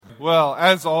Well,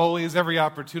 as always, every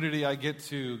opportunity I get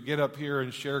to get up here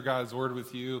and share God's Word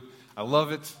with you, I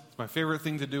love it. It's my favorite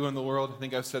thing to do in the world. I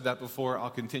think I've said that before. I'll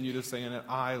continue to say it.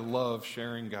 I love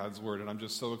sharing God's Word, and I'm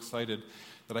just so excited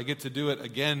that I get to do it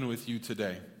again with you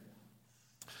today.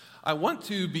 I want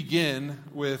to begin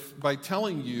by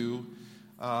telling you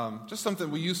just something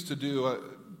we used to do.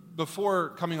 Before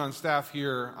coming on staff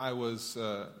here, I was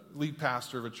lead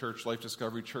pastor of a church, Life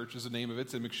Discovery Church is the name of it.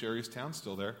 It's in McSherrystown,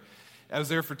 still there. I was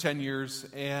there for 10 years,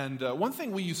 and one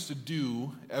thing we used to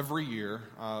do every year,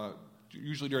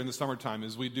 usually during the summertime,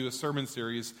 is we'd do a sermon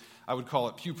series. I would call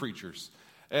it Pew Preachers.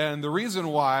 And the reason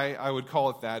why I would call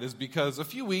it that is because a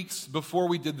few weeks before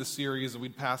we did the series,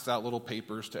 we'd pass out little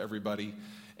papers to everybody,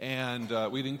 and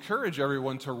we'd encourage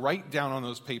everyone to write down on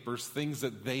those papers things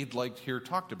that they'd like to hear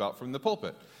talked about from the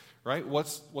pulpit. Right?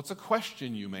 What's a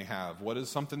question you may have? What is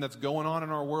something that's going on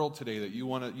in our world today that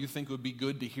you think would be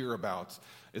good to hear about?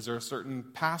 Is there a certain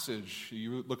passage?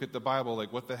 You look at the Bible,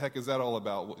 like, what the heck is that all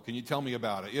about? Can you tell me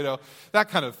about it? You know, that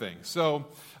kind of thing. So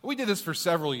we did this for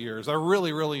several years. I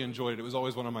really, really enjoyed it. It was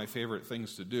always one of my favorite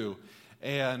things to do.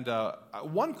 And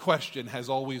one question has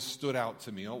always stood out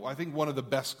to me. I think one of the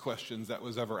best questions that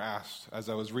was ever asked as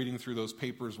I was reading through those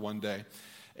papers one day.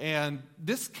 And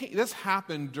this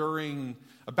happened during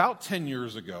about 10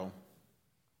 years ago,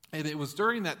 and it was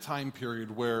during that time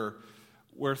period where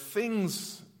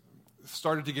things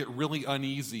started to get really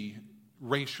uneasy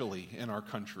racially in our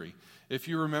country. If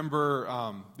you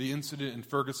remember the incident in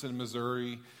Ferguson,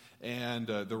 Missouri, and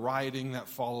the rioting that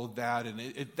followed that, and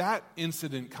that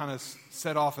incident kind of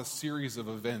set off a series of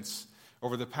events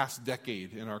over the past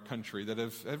decade in our country that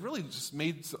have really just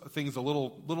made things a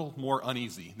little more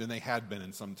uneasy than they had been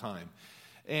in some time.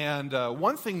 And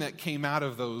one thing that came out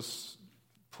of those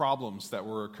problems that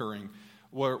were occurring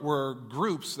were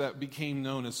groups that became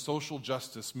known as social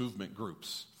justice movement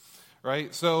groups,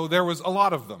 right? So there was a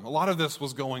lot of them. A lot of this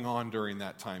was going on during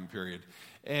that time period.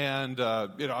 And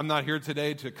I'm not here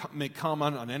today to make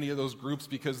comment on any of those groups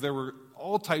because there were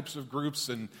all types of groups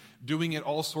and doing it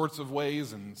all sorts of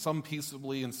ways, and some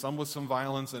peaceably and some with some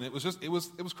violence, and it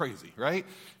was crazy, right?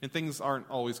 And things aren't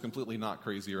always completely not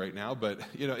crazy right now, but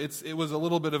it was a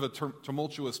little bit of a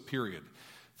tumultuous period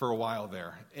for a while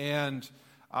there. And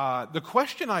the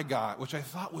question I got, which I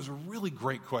thought was a really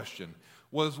great question,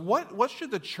 was what should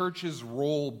the church's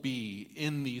role be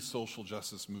in these social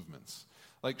justice movements?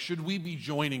 Like, should we be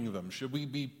joining them? Should we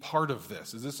be part of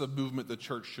this? Is this a movement the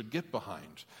church should get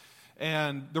behind?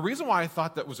 And the reason why I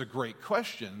thought that was a great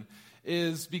question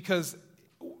is because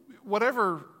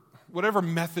whatever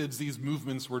methods these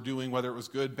movements were doing, whether it was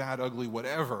good, bad, ugly,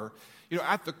 whatever,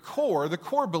 at the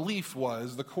core belief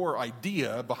was, the core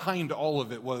idea behind all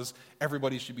of it was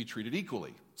everybody should be treated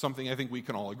equally. Something I think we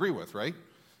can all agree with, right?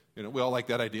 We all like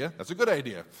that idea. That's a good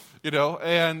idea,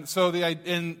 And so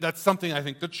and that's something I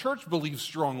think the church believes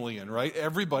strongly in, right?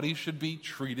 Everybody should be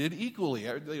treated equally,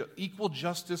 equal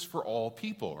justice for all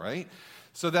people, right?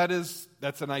 So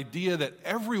that's an idea that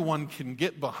everyone can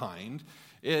get behind,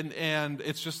 and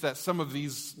it's just that some of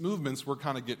these movements were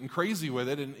kind of getting crazy with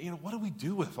it, and what do we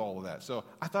do with all of that? So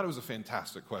I thought it was a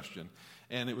fantastic question,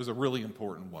 and it was a really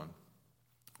important one.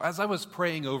 As I was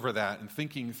praying over that and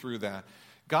thinking through that,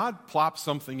 God plopped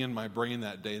something in my brain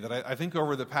that day that I think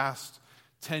over the past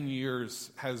 10 years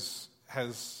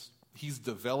He's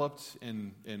developed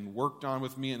and worked on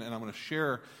with me, and I'm going to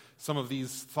share some of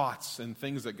these thoughts and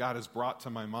things that God has brought to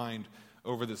my mind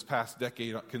over this past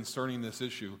decade concerning this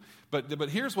issue. But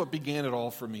here's what began it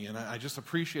all for me, and I just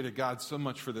appreciated God so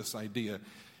much for this idea.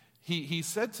 He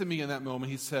said to me in that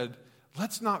moment, he said,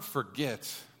 let's not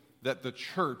forget that the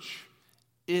church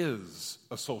is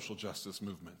a social justice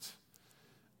movement.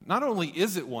 Not only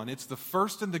is it one, it's the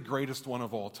first and the greatest one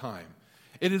of all time.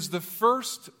 It is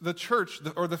the church,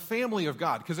 or the family of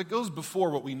God, because it goes before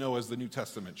what we know as the New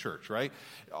Testament church, right?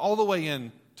 All the way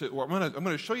in to, I'm going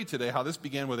to show you today how this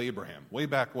began with Abraham, way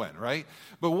back when, right?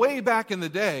 But way back in the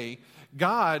day,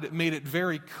 God made it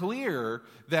very clear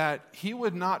that He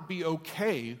would not be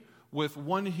okay with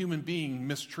one human being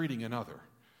mistreating another.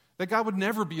 That God would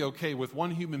never be okay with one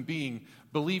human being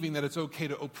believing that it's okay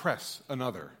to oppress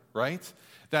another, right?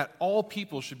 That all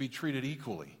people should be treated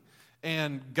equally.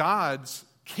 And God's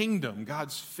kingdom,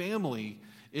 God's family,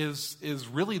 is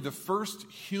really the first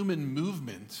human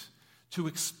movement to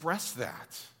express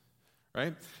that,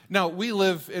 right? Now, we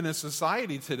live in a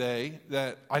society today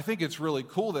that I think it's really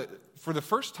cool that for the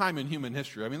first time in human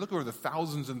history, look over the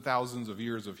thousands and thousands of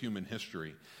years of human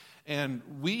history, and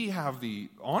we have the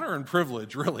honor and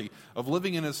privilege, really, of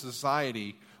living in a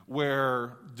society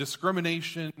where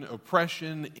discrimination,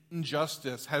 oppression,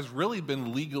 injustice has really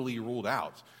been legally ruled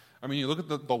out. I mean, you look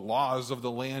at the laws of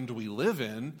the land we live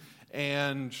in,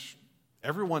 and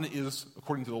everyone is,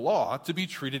 according to the law, to be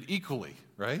treated equally,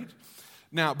 right?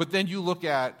 Now, but then you look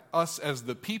at us as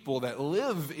the people that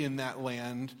live in that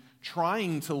land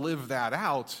trying to live that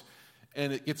out,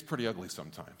 and it gets pretty ugly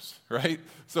sometimes, right?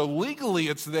 So legally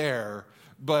it's there,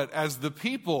 but as the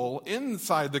people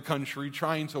inside the country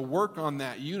trying to work on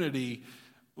that unity,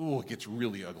 it gets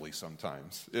really ugly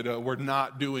sometimes. We're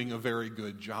not doing a very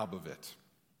good job of it.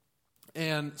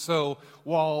 And so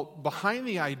while behind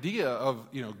the idea of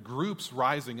groups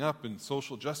rising up and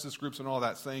social justice groups and all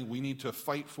that saying we need to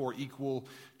fight for equal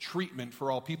treatment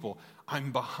for all people,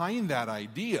 I'm behind that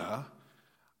idea.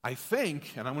 I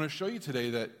think, and I'm going to show you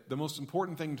today, that the most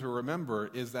important thing to remember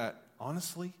is that,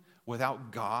 honestly,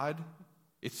 without God,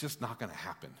 it's just not going to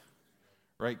happen,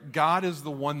 right? God is the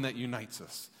one that unites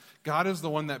us. God is the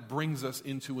one that brings us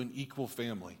into an equal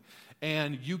family.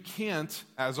 And you can't,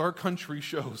 as our country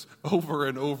shows over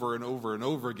and over and over and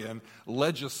over again,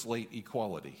 legislate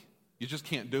equality. You just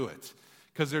can't do it.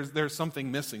 Because there's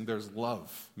something missing. There's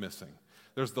love missing.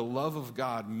 There's the love of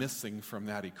God missing from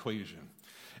that equation.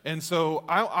 And so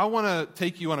I want to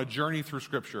take you on a journey through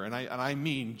Scripture, and I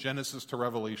mean Genesis to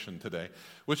Revelation today,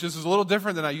 which is a little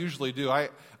different than I usually do.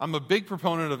 I'm a big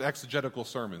proponent of exegetical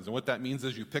sermons, and what that means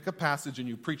is you pick a passage and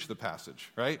you preach the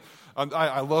passage, right?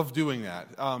 I love doing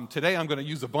that. Today I'm going to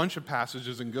use a bunch of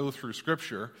passages and go through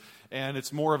Scripture, and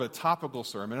it's more of a topical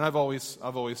sermon. And I've always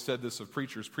said this of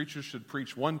preachers. Preachers should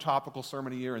preach one topical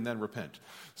sermon a year and then repent.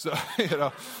 So,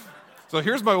 So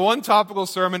here's my one topical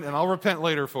sermon, and I'll repent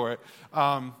later for it.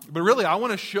 But really, I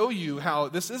want to show you how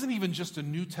this isn't even just a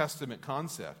New Testament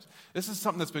concept. This is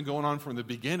something that's been going on from the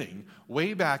beginning,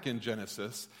 way back in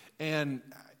Genesis. And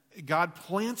God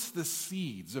plants the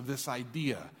seeds of this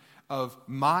idea of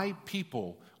my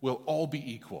people will all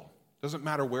be equal. Doesn't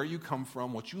matter where you come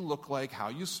from, what you look like, how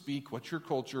you speak, what your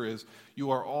culture is.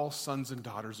 You are all sons and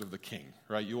daughters of the King,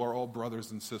 right? You are all brothers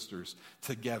and sisters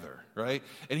together, right?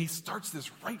 And he starts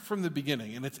this right from the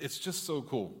beginning, and it's just so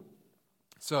cool.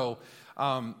 So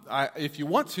if you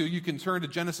want to, you can turn to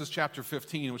Genesis chapter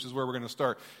 15, which is where we're going to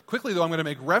start. Quickly, though, I'm going to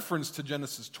make reference to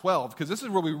Genesis 12, because this is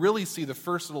where we really see the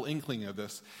first little inkling of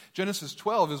this. Genesis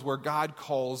 12 is where God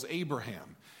calls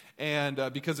Abraham.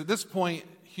 And because at this point,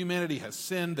 humanity has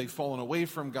sinned, they've fallen away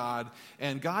from God,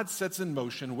 and God sets in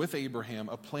motion with Abraham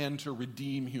a plan to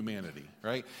redeem humanity,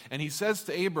 right? And he says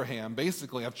to Abraham,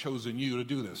 basically, I've chosen you to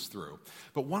do this through.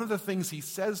 But one of the things he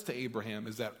says to Abraham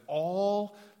is that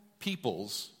all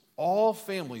peoples, all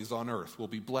families on earth will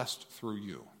be blessed through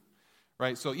you.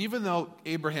 Right? So even though,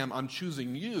 Abraham, I'm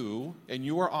choosing you and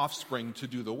your offspring to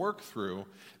do the work through,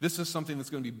 this is something that's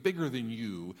going to be bigger than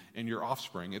you and your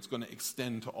offspring. It's going to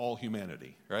extend to all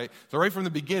humanity. Right? So right from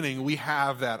the beginning, we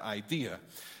have that idea.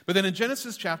 But then in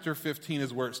Genesis chapter 15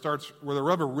 is where it starts, where the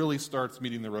rubber really starts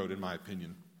meeting the road, in my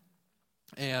opinion.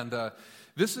 And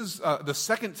this is the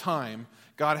second time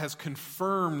God has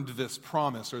confirmed this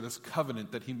promise or this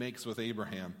covenant that he makes with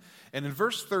Abraham. And in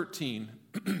verse 13,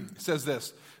 it says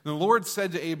this, "The Lord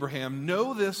said to Abraham,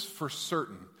 know this for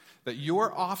certain, that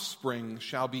your offspring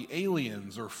shall be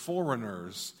aliens or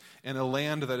foreigners in a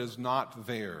land that is not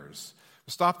theirs."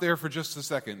 Stop there for just a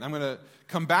second. I'm going to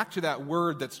come back to that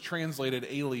word that's translated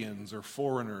aliens or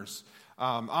foreigners.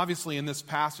 Obviously, in this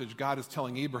passage, God is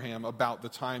telling Abraham about the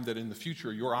time that in the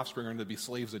future your offspring are going to be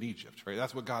slaves in Egypt, right?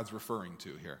 That's what God's referring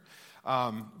to here.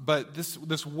 But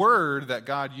this word that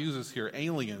God uses here,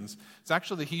 aliens, it's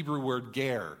actually the Hebrew word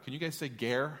ger. Can you guys say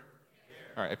ger?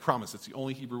 All right, I promise it's the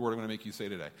only Hebrew word I'm going to make you say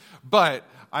today. But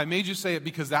I made you say it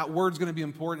because that word's going to be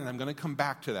important, and I'm going to come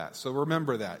back to that. So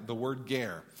remember that, the word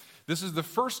ger. This is the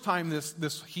first time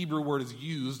this Hebrew word is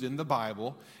used in the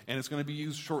Bible, and it's going to be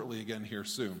used shortly again here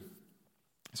soon.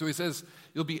 So he says,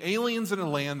 you'll be aliens in a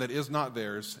land that is not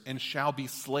theirs, and shall be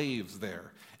slaves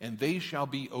there, and they shall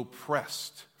be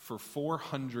oppressed for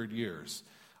 400 years.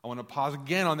 I want to pause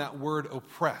again on that word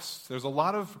oppressed. There's a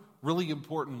lot of really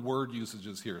important word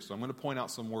usages here, so I'm going to point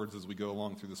out some words as we go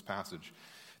along through this passage.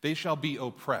 They shall be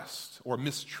oppressed or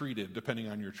mistreated, depending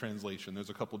on your translation. There's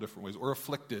a couple different ways. Or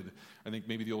afflicted. I think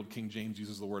maybe the old King James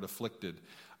uses the word afflicted.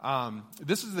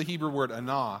 This is the Hebrew word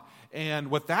anah.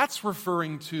 And what that's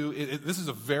referring to, this is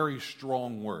a very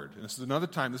strong word. And this is another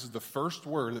time, this is the first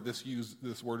word that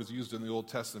this word is used in the Old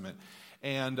Testament.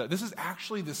 And this is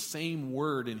actually the same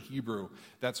word in Hebrew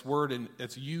that's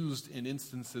used in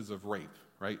instances of rape.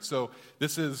 Right? So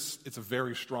it's a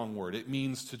very strong word. It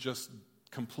means to just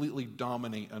completely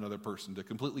dominate another person, to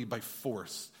completely by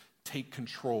force take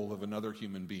control of another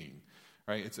human being.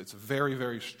 Right? It's a very,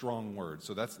 very strong word.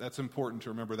 So that's important to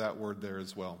remember that word there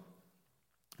as well.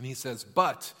 And he says,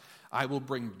 but I will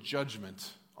bring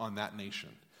judgment on that nation.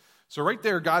 So right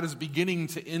there, God is beginning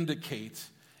to indicate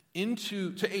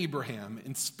to Abraham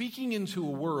and speaking into a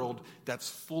world that's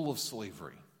full of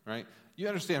slavery, right? You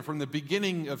understand, from the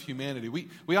beginning of humanity,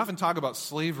 we often talk about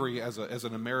slavery as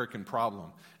an American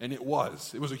problem, and it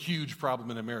was a huge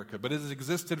problem in America, but it has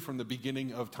existed from the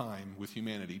beginning of time with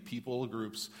humanity. People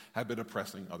groups have been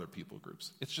oppressing other people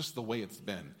groups. It's just the way it's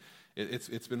been.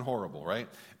 It's been horrible, right?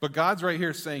 But God's right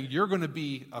here saying, you're going to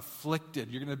be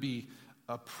afflicted, you're going to be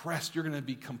oppressed, you're going to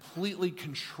be completely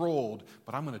controlled,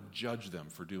 but I'm going to judge them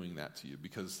for doing that to you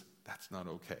because that's not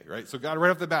okay, right? So God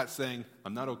right off the bat saying,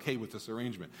 I'm not okay with this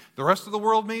arrangement. The rest of the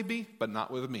world may be, but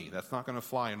not with me. That's not going to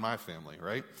fly in my family,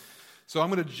 right? So I'm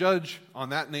going to judge on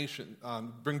that nation,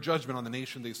 bring judgment on the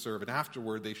nation they serve, and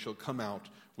afterward they shall come out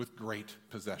with great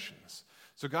possessions.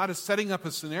 So God is setting up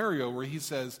a scenario where he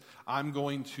says, I'm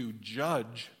going to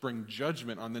bring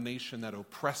judgment on the nation that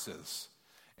oppresses,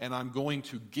 and I'm going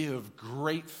to give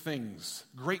great things,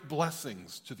 great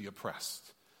blessings to the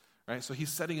oppressed. Right? So he's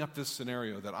setting up this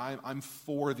scenario that I'm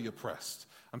for the oppressed.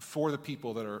 I'm for the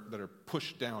people that are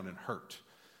pushed down and hurt.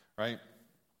 Right?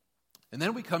 And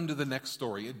then we come to the next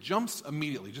story. It jumps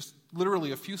immediately, just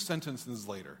literally a few sentences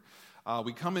later.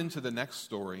 We come into the next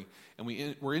story, and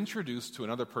we're introduced to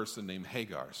another person named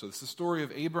Hagar. So it's the story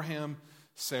of Abraham,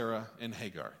 Sarah, and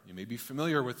Hagar. You may be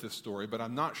familiar with this story, but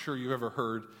I'm not sure you've ever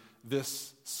heard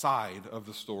this side of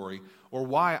the story, or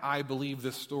why I believe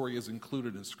this story is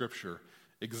included in Scripture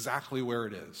exactly where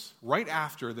it is. Right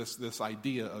after this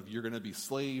idea of you're going to be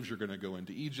slaves, you're going to go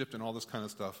into Egypt and all this kind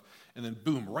of stuff, and then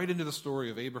boom, right into the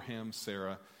story of Abraham,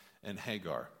 Sarah, and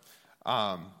Hagar.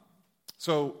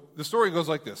 So the story goes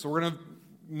like this. So we're going to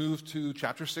move to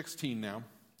chapter 16 now,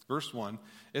 verse 1.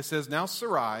 It says, now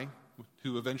Sarai,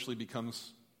 who eventually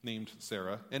becomes named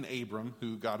Sarah, and Abram,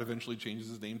 who God eventually changes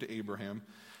his name to Abraham.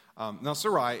 Now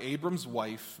Sarai, Abram's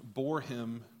wife, bore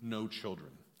him no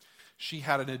children. She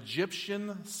had an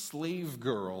Egyptian slave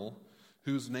girl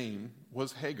whose name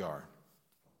was Hagar.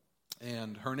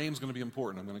 And her name's going to be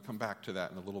important. I'm going to come back to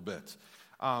that in a little bit.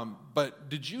 But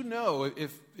did you know,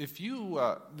 if you,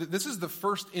 this is the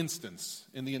first instance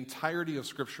in the entirety of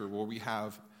Scripture where we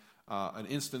have an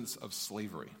instance of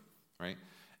slavery, right?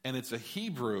 And it's a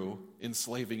Hebrew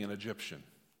enslaving an Egyptian.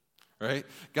 Right?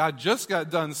 God just got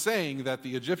done saying that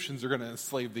the Egyptians are going to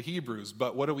enslave the Hebrews,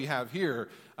 but what do we have here?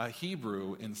 A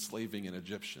Hebrew enslaving an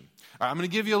Egyptian. All right, I'm going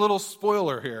to give you a little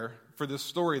spoiler here for this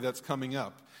story that's coming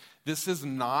up. This is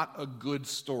not a good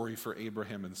story for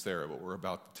Abraham and Sarah, what we're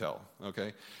about to tell,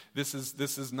 okay? This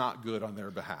is not good on their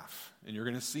behalf. And you're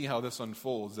going to see how this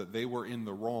unfolds, that they were in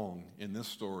the wrong in this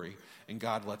story, and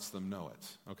God lets them know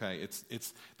it, okay?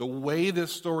 It's the way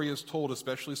this story is told,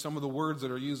 especially some of the words that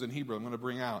are used in Hebrew, I'm going to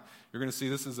bring out. You're going to see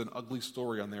this is an ugly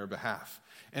story on their behalf.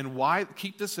 And why,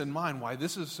 keep this in mind, why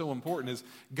this is so important is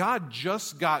God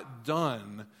just got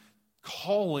done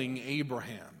calling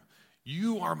Abraham.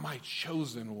 You are my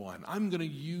chosen one. I'm going to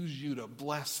use you to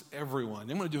bless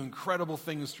everyone. I'm going to do incredible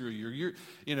things through you.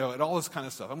 And all this kind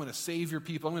of stuff. I'm going to save your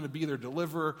people. I'm going to be their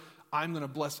deliverer. I'm going to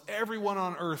bless everyone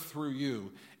on earth through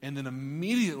you. And then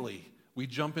immediately we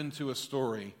jump into a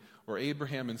story where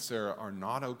Abraham and Sarah are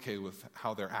not okay with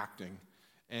how they're acting.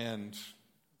 And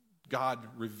God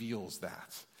reveals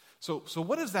that. So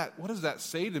what does that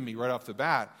say to me right off the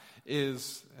bat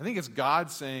is, I think it's God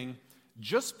saying,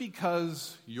 just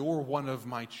because you're one of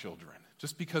my children,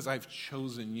 just because I've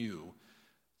chosen you,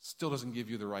 still doesn't give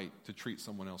you the right to treat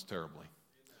someone else terribly.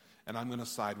 And I'm going to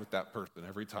side with that person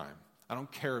every time. I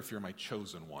don't care if you're my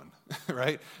chosen one,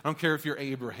 right? I don't care if you're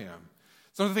Abraham.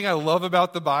 Something I love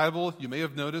about the Bible, you may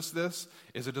have noticed this,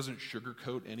 is it doesn't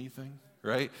sugarcoat anything,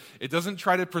 right? It doesn't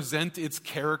try to present its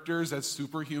characters as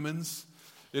superhumans.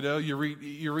 You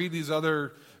read these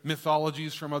other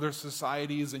mythologies from other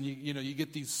societies, and you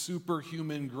get these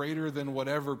superhuman, greater than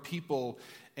whatever people,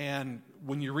 and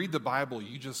when you read the Bible,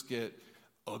 you just get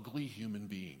ugly human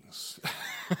beings,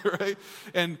 right?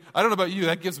 And I don't know about you,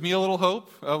 that gives me a little hope.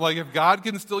 Like, if God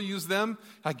can still use them,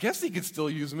 I guess he can still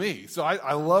use me. So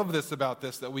I love this about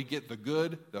this, that we get the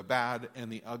good, the bad,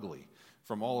 and the ugly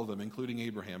from all of them, including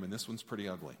Abraham, and this one's pretty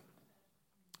ugly.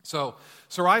 So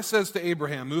Sarai says to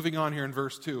Abraham, moving on here in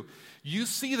verse 2, you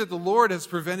see that the Lord has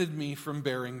prevented me from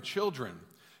bearing children.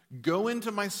 Go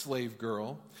into my slave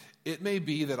girl. It may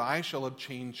be that I shall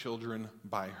obtain children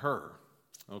by her.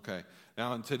 Okay.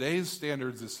 Now, in today's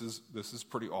standards, this is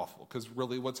pretty awful, because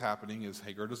really what's happening is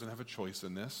Hagar doesn't have a choice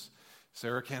in this.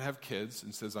 Sarah can't have kids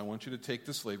and says, I want you to take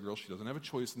the slave girl. She doesn't have a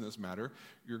choice in this matter.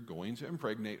 You're going to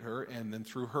impregnate her, and then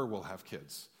through her we'll have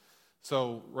kids.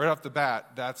 So right off the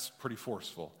bat, that's pretty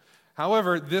forceful.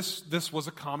 However, this was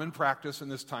a common practice in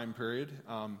this time period.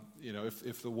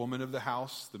 If the woman of the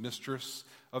house, the mistress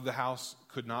of the house,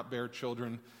 could not bear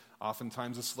children,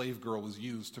 oftentimes a slave girl was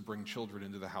used to bring children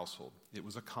into the household. It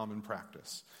was a common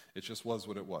practice. It just was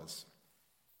what it was.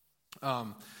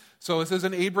 So it says,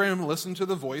 and Abraham listened to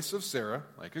the voice of Sarah,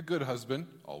 like a good husband,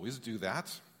 always do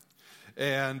that.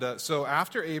 And so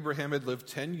after Abraham had lived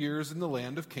 10 years in the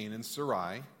land of Canaan,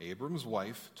 Sarai, Abram's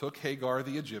wife, took Hagar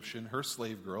the Egyptian, her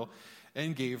slave girl,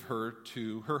 and gave her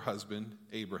to her husband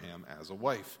Abraham as a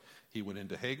wife. He went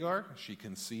into Hagar, she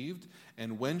conceived,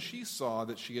 and when she saw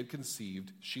that she had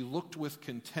conceived, she looked with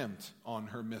contempt on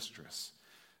her mistress.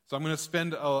 So I'm going to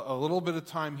spend a little bit of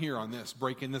time here on this,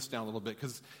 breaking this down a little bit,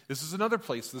 because this is another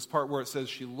place, this part where it says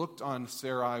she looked on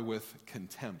Sarai with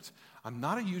contempt. I'm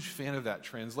not a huge fan of that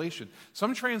translation.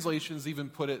 Some translations even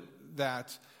put it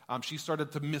that she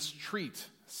started to mistreat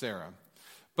Sarah.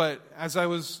 But as I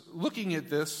was looking at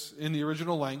this in the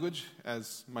original language,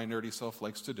 as my nerdy self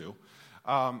likes to do,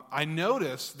 I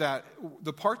noticed that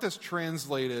the part that's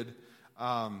translated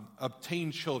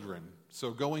obtain children, so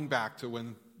going back to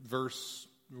when verse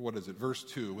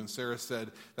 2, when Sarah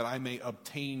said that I may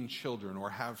obtain children or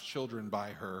have children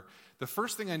by her, the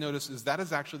first thing I noticed is that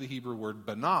is actually the Hebrew word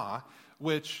banah,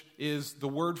 which is the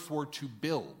word for to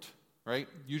build, right?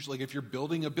 Usually if you're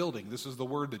building a building, this is the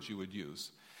word that you would use.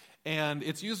 And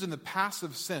it's used in the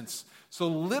passive sense. So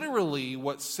literally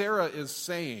what Sarah is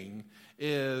saying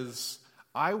is,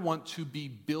 I want to be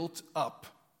built up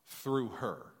through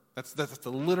her. That's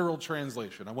the literal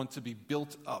translation. I want to be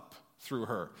built up through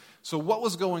her. So what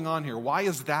was going on here? Why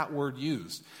is that word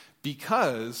used?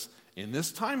 Because in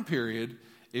this time period,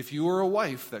 if you were a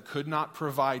wife that could not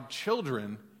provide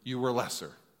children, you were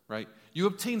lesser, right? You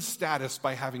obtained status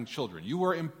by having children. You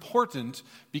were important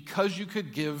because you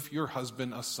could give your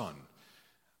husband a son.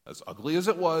 As ugly as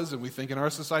it was, and we think in our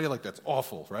society, like, that's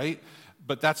awful, right?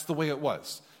 But that's the way it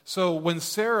was. So when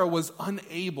Sarah was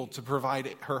unable to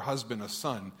provide her husband a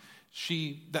son,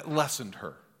 that lessened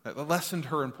her. That lessened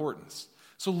her importance.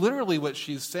 So literally what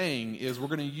she's saying is, we're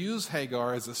going to use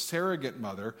Hagar as a surrogate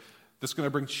mother that's going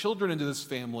to bring children into this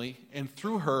family, and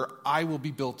through her, I will be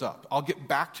built up. I'll get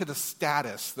back to the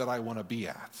status that I want to be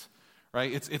at,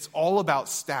 right? It's all about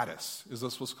status, is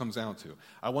this what it comes down to.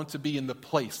 I want to be in the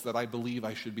place that I believe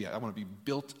I should be at. I want to be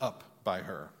built up by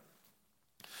her.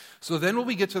 So then when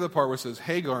we get to the part where it says,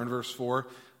 Hagar in verse 4,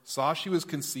 saw she was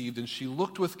conceived, and she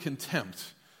looked with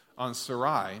contempt on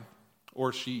Sarai,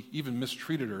 or she even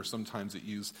mistreated her, sometimes it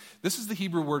used. This is the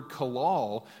Hebrew word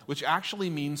kalal, which actually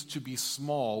means to be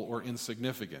small or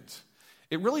insignificant.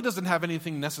 It really doesn't have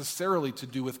anything necessarily to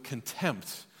do with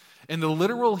contempt. And the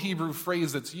literal Hebrew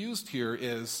phrase that's used here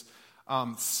is,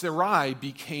 Sarai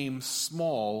became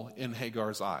small in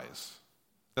Hagar's eyes.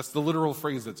 That's the literal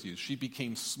phrase that's used. She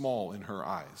became small in her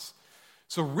eyes.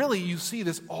 So really, you see,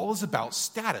 this all is about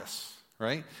status.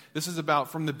 Right? This is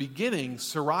about, from the beginning,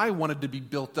 Sarai wanted to be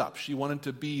built up. She wanted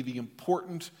to be the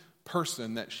important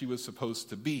person that she was supposed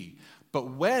to be. But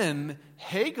when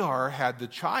Hagar had the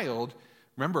child,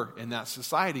 remember, in that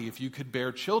society, if you could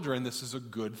bear children, this is a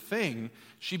good thing.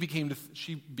 She began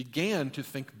to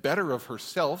think better of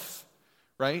herself,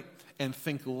 right? And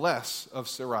think less of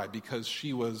Sarai, because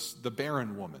she was the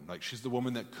barren woman. Like, she's the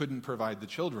woman that couldn't provide the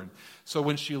children. So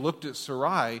when she looked at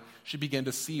Sarai, she began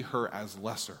to see her as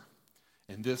lesser.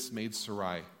 And this made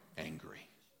Sarai angry,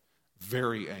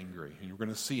 very angry. And you're going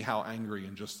to see how angry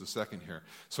in just a second here.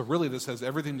 So really this has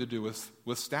everything to do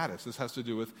with status. This has to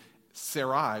do with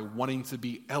Sarai wanting to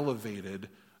be elevated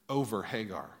over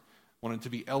Hagar, wanting to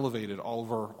be elevated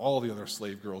over all the other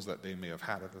slave girls that they may have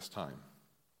had at this time.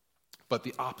 But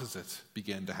the opposite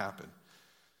began to happen.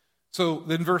 So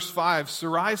then verse 5,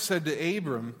 Sarai said to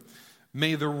Abram,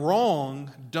 may the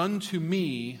wrong done to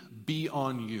me be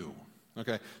on you.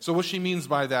 Okay, so what she means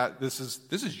by that, this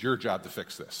is your job to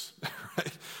fix this.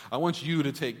 Right? I want you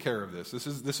to take care of this.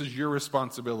 This is your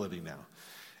responsibility now.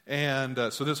 And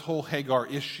so this whole Hagar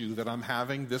issue that I'm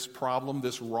having, this problem,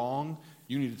 this wrong,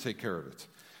 you need to take care of it.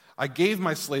 I gave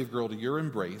my slave girl to your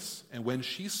embrace, and when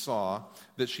she saw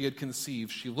that she had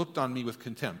conceived, she looked on me with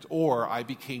contempt, or I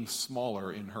became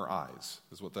smaller in her eyes,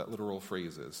 is what that literal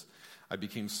phrase is. I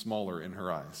became smaller in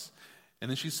her eyes.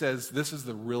 And then she says, this is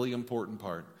the really important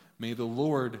part. May the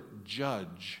Lord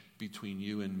judge between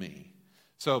you and me.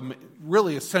 So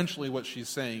really, essentially what she's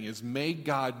saying is, may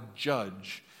God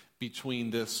judge between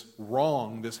this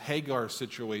wrong, this Hagar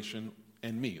situation,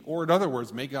 and me. Or in other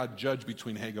words, may God judge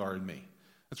between Hagar and me.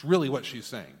 That's really what she's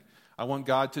saying. I want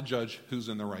God to judge who's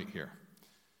in the right here.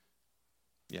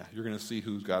 Yeah, you're going to see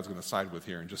who God's going to side with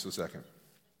here in just a second.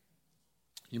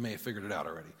 You may have figured it out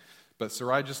already. But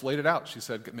Sarai just laid it out. She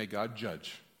said, may God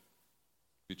judge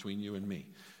between you and me.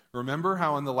 Remember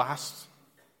how in the last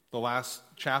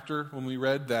chapter when we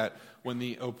read that when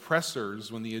the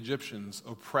Egyptians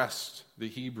oppressed the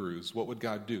Hebrews, what would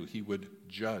God do? He would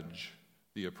judge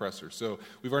the oppressor. So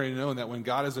we've already known that when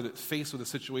God is faced with a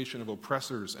situation of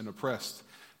oppressors and oppressed,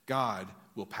 God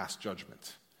will pass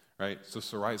judgment, right? So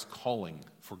Sarai's calling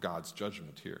for God's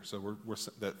judgment here. So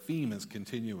that theme is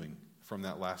continuing from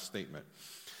that last statement.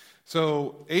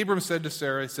 So Abram said to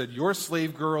Sarah, he said, your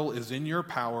slave girl is in your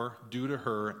power, do to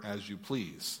her as you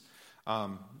please.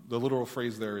 The literal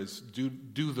phrase there is, do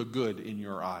the good in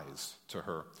your eyes to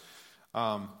her.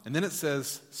 And then it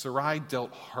says, Sarai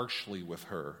dealt harshly with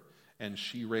her, and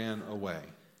she ran away.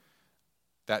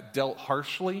 That dealt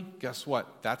harshly, guess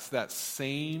what? That's that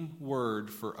same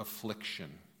word for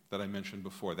affliction that I mentioned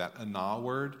before, that anah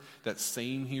word, that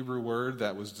same Hebrew word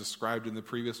that was described in the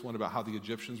previous one about how the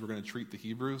Egyptians were going to treat the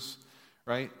Hebrews,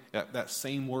 right? That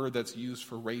same word that's used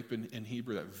for rape in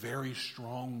Hebrew, that very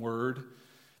strong word,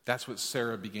 that's what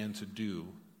Sarah began to do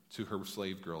to her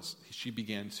slave girls. She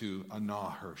began to anah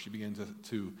her. She began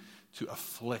to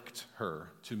afflict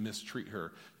her, to mistreat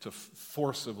her, to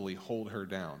forcibly hold her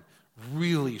down.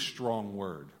 Really strong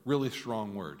word, really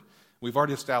strong word. We've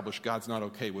already established God's not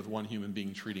okay with one human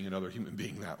being treating another human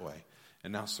being that way.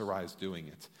 And now Sarai's doing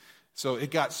it. So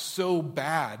it got so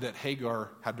bad that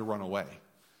Hagar had to run away.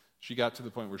 She got to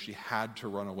the point where she had to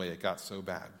run away. It got so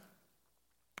bad.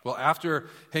 Well, after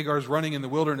Hagar's running in the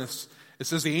wilderness, it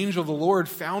says the angel of the Lord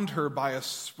found her by a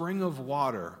spring of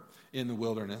water in the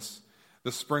wilderness,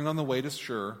 the spring on the way to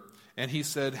Shur, and he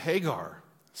said, Hagar,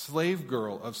 slave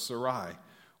girl of Sarai,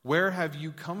 where have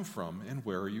you come from and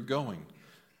where are you going?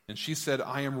 And she said,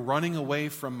 I am running away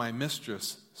from my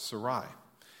mistress, Sarai.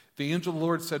 The angel of the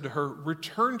Lord said to her,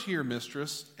 return to your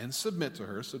mistress and submit to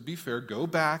her. So be fair, go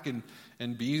back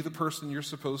and be the person you're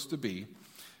supposed to be.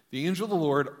 The angel of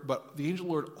the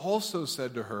Lord also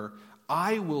said to her,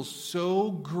 I will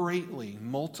so greatly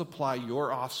multiply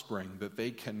your offspring that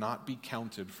they cannot be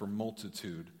counted for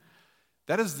multitude.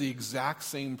 That is the exact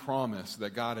same promise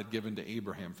that God had given to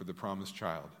Abraham for the promised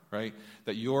child, right?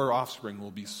 That your offspring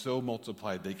will be so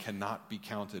multiplied they cannot be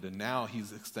counted. And now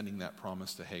he's extending that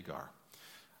promise to Hagar.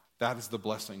 That is the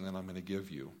blessing that I'm going to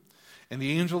give you. And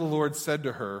the angel of the Lord said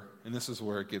to her, and this is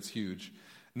where it gets huge,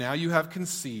 now you have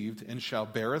conceived and shall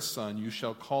bear a son. You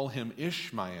shall call him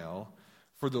Ishmael,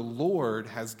 for the Lord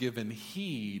has given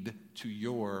heed to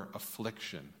your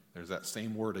affliction. There's that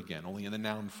same word again, only in the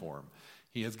noun form.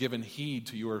 He has given heed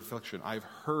to your affliction. I've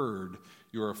heard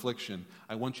your affliction.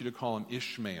 I want you to call him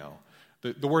Ishmael.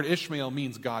 The word Ishmael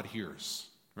means God hears,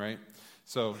 right?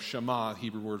 So Shema,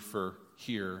 Hebrew word for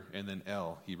hear, and then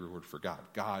El, Hebrew word for God.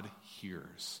 God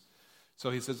hears.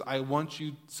 So he says, I want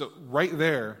you, so right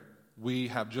there, we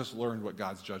have just learned what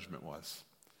God's judgment was,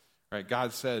 right?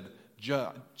 God said,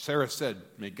 Sarah said,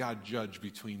 may God judge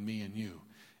between me and you.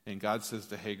 And God says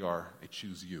to Hagar, I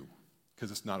choose you.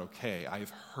 Because it's not okay.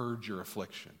 I've heard your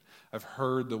affliction. I've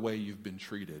heard the way you've been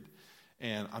treated.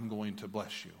 And I'm going to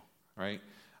bless you, right?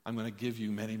 I'm going to give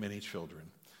you many, many children.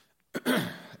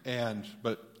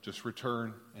 But just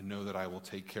return and know that I will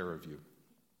take care of you.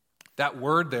 That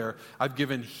word there, I've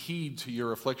given heed to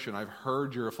your affliction. I've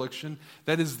heard your affliction.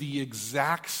 That is the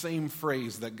exact same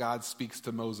phrase that God speaks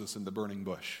to Moses in the burning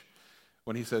bush.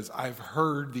 When he says, I've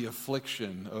heard the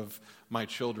affliction of my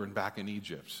children back in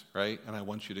Egypt, right? And I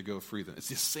want you to go free them. It's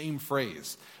the same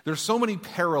phrase. There's so many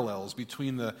parallels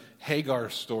between the Hagar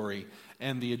story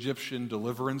and the Egyptian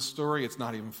deliverance story. It's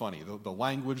not even funny. The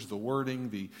language, the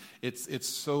wording, it's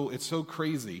so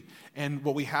crazy. And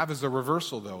what we have is a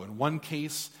reversal, though. In one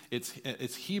case,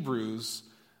 it's Hebrews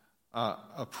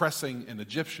oppressing an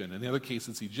Egyptian. In the other case,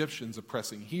 it's Egyptians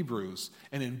oppressing Hebrews.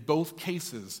 And in both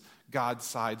cases, God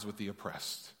sides with the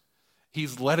oppressed.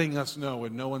 He's letting us know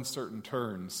in no uncertain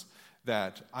terms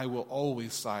that I will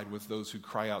always side with those who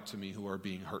cry out to me who are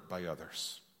being hurt by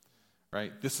others.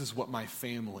 Right? This is what my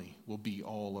family will be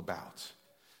all about.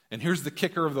 And here's the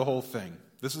kicker of the whole thing.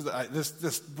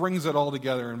 This brings it all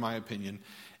together in my opinion.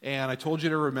 And I told you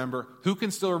to remember. Who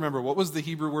can still remember? What was the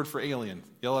Hebrew word for alien?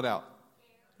 Yell it out.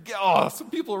 Oh,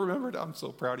 some people remembered. I'm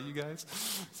so proud of you guys.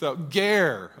 So,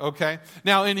 ger, okay?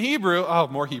 Now, in Hebrew,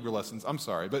 more Hebrew lessons. I'm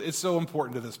sorry, but it's so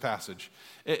important to this passage.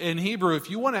 In Hebrew, if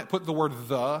you want to put the word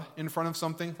the in front of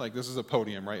something, like this is a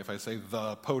podium, right? If I say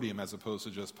the podium as opposed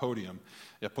to just podium,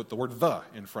 you put the word the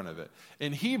in front of it.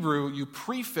 In Hebrew, you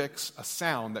prefix a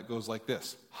sound that goes like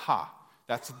this. Ha.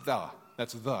 That's the.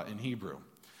 That's the in Hebrew.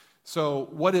 So,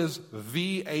 what is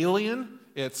the alien?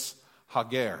 It's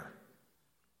Hagar.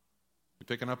 You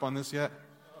picking up on this yet?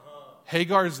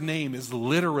 Hagar's name is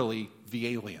literally the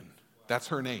alien. That's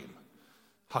her name.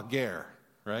 Hagar,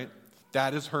 right?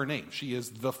 That is her name. She is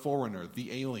the foreigner,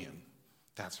 the alien.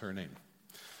 That's her name.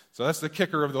 So that's the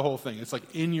kicker of the whole thing. It's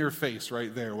like in your face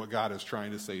right there what God is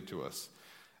trying to say to us.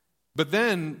 But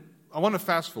then I want to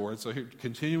fast forward, so here,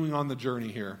 continuing on the journey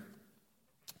here,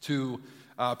 to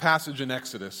a passage in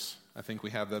Exodus. I think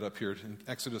we have that up here in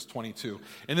Exodus 22.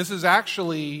 And this is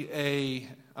actually a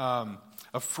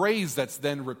phrase that's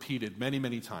then repeated many,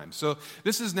 many times. So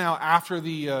this is now after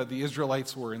the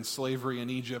Israelites were in slavery in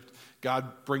Egypt.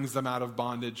 God brings them out of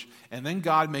bondage, and then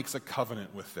God makes a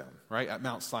covenant with them, right, at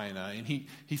Mount Sinai. And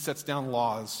he sets down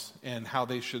laws and how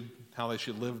they should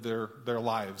live their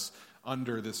lives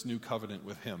under this new covenant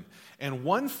with him. And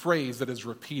one phrase that is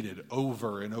repeated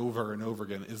over and over and over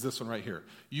again is this one right here.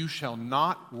 You shall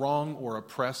not wrong or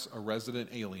oppress a resident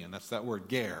alien. That's that word,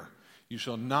 ger. You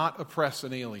shall not oppress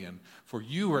an alien, for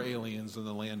you were aliens in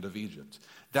the land of Egypt.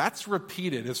 That's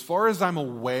repeated. As far as I'm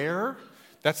aware,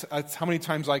 that's how many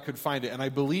times I could find it. And I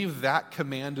believe that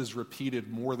command is repeated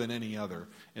more than any other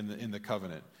in the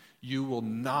covenant. You will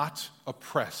not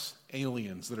oppress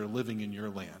aliens that are living in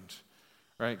your land.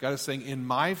 Right? God is saying, in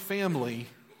my family,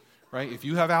 right, if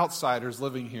you have outsiders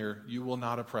living here, you will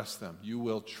not oppress them. You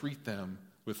will treat them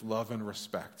with love and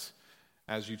respect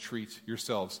as you treat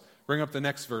yourselves. Bring up the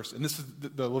next verse. And this is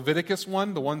the Leviticus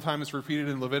one, the one time it's repeated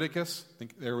in Leviticus.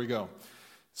 There we go.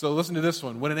 So listen to this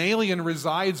one. When an alien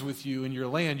resides with you in your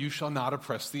land, you shall not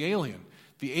oppress the alien.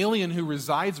 The alien who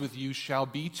resides with you shall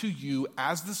be to you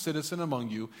as the citizen among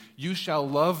you. You shall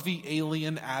love the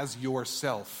alien as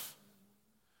yourself.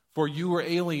 For you were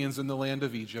aliens in the land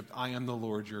of Egypt. I am the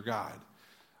Lord your God.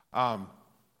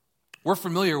 We're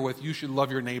familiar with you should love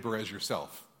your neighbor as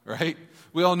yourself, right?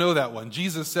 We all know that one.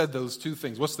 Jesus said those two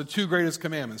things. What's the two greatest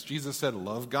commandments? Jesus said,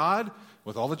 love God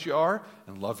with all that you are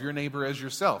and love your neighbor as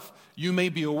yourself. You may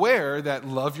be aware that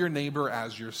love your neighbor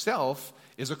as yourself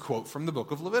is a quote from the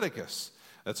book of Leviticus.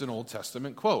 That's an Old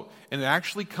Testament quote. And it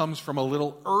actually comes from a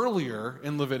little earlier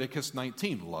in Leviticus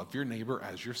 19. Love your neighbor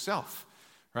as yourself.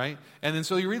 Right? And then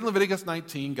so you read Leviticus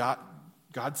 19,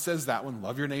 God says that one,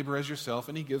 love your neighbor as yourself,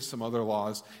 and he gives some other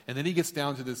laws. And then he gets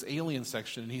down to this alien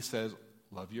section, and he says,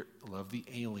 love the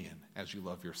alien as you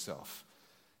love yourself.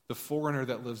 The foreigner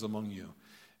that lives among you.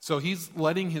 So he's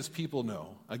letting his people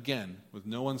know, again, with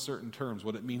no uncertain terms,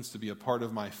 what it means to be a part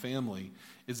of my family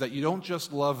is that you don't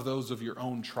just love those of your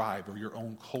own tribe or your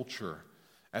own culture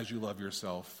as you love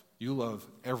yourself. You love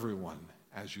everyone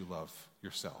as you love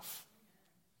yourself.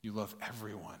 You love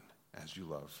everyone as you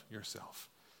love yourself.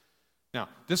 Now,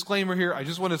 disclaimer here, I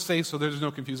just want to say so there's no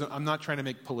confusion. I'm not trying to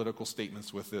make political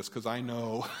statements with this because I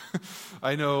know,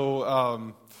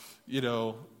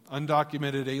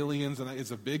 undocumented aliens and it's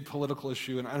a big political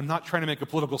issue. And I'm not trying to make a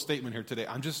political statement here today.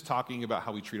 I'm just talking about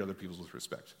how we treat other people with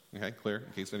respect. Okay, clear?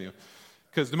 In case any of you.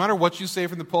 Because no matter what you say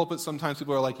from the pulpit, sometimes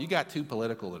people are like, you got too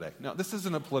political today. No, this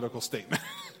isn't a political statement.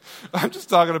 I'm just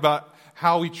talking about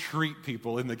how we treat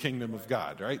people in the kingdom of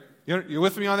God, right? You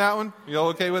with me on that one? You all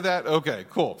okay with that? Okay,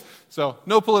 cool. So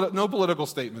no political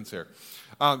statements here.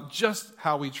 Just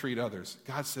how we treat others.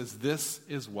 God says this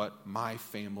is what my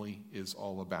family is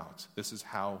all about. This is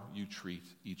how you treat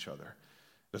each other.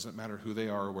 Doesn't matter who they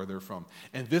are or where they're from.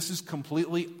 And this is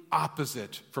completely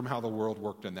opposite from how the world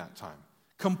worked in that time.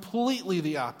 Completely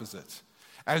the opposite.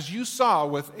 As you saw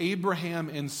with Abraham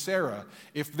and Sarah,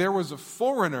 if there was a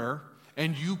foreigner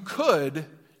and you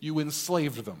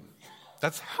enslaved them.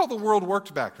 That's how the world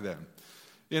worked back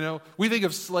then. We think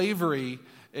of slavery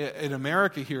in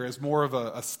America here as more of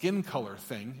a skin color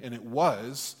thing, and it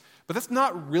was, but that's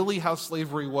not really how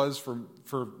slavery was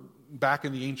for back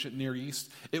in the ancient Near East.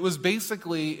 It was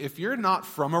basically, if you're not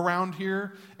from around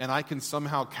here and I can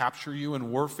somehow capture you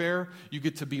in warfare, you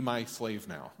get to be my slave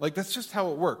now. Like, that's just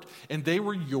how it worked. And they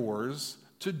were yours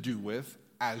to do with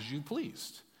as you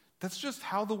pleased. That's just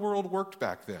how the world worked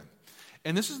back then.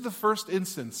 And this is the first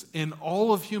instance in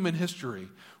all of human history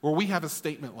where we have a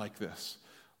statement like this.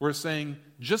 We're saying,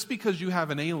 just because you have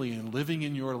an alien living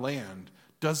in your land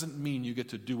doesn't mean you get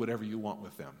to do whatever you want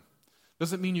with them.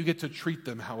 Doesn't mean you get to treat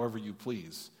them however you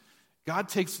please. God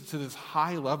takes it to this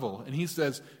high level, and he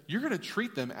says, you're going to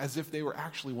treat them as if they were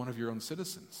actually one of your own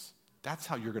citizens. That's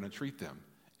how you're going to treat them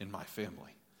in my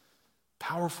family.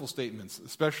 Powerful statements,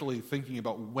 especially thinking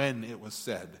about when it was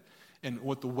said and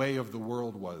what the way of the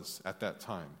world was at that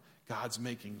time. God's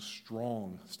making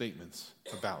strong statements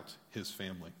about his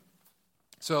family.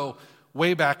 So,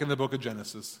 way back in the book of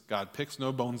Genesis, God picks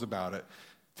no bones about it,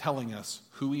 telling us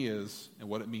who he is and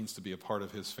what it means to be a part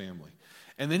of his family.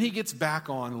 And then he gets back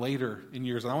on later in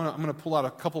years. And I'm going to pull out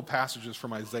a couple passages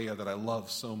from Isaiah that I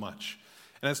love so much.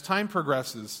 And as time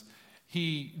progresses,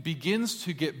 he begins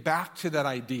to get back to that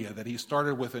idea that he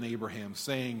started with in Abraham,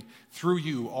 saying, through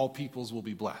you, all peoples will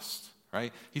be blessed,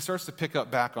 right? He starts to pick up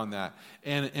back on that.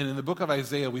 And in the book of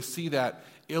Isaiah, we see that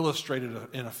illustrated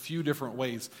in a few different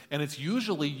ways. And it's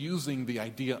usually using the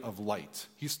idea of light.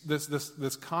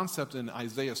 This concept in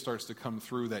Isaiah starts to come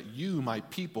through that you, my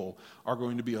people, are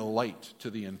going to be a light to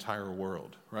the entire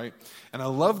world, right? And I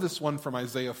love this one from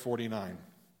Isaiah 49.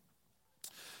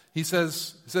 He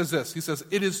says this, he says,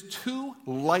 it is too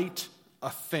light a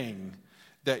thing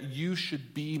that you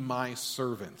should be my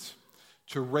servant,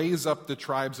 to raise up the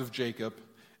tribes of Jacob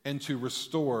and to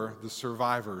restore the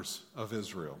survivors of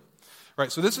Israel.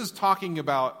 Right, so this is talking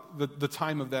about the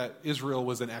time of that Israel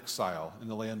was in exile in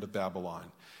the land of Babylon,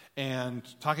 and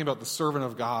talking about the servant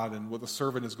of God and what the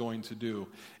servant is going to do.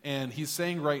 And he's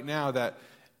saying right now that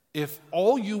if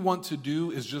all you want to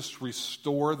do is just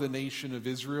restore the nation of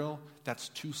Israel, that's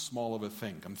too small of a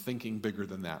thing. I'm thinking bigger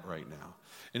than that right now.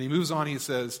 And he moves on, he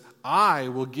says, I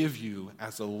will give you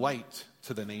as a light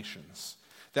to the nations,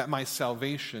 that my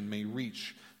salvation may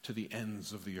reach to the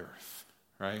ends of the earth,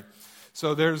 right?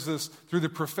 So there's this, through the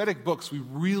prophetic books, we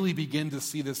really begin to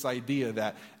see this idea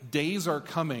that days are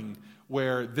coming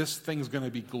where this thing's going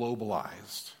to be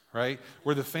globalized, right?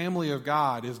 Where the family of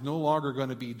God is no longer going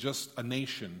to be just a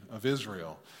nation of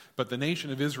Israel, but the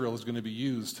nation of Israel is going to be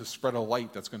used to spread a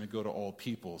light that's going to go to all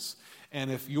peoples. And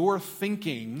if your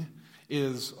thinking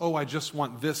is, oh, I just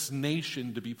want this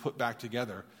nation to be put back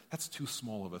together, that's too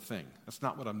small of a thing. That's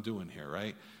not what I'm doing here,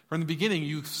 right? From the beginning,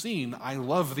 you've seen, I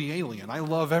love the alien. I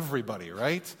love everybody,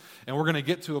 right? And we're going to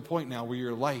get to a point now where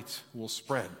your light will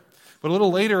spread. But a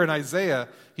little later in Isaiah,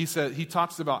 he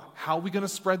talks about how we're going to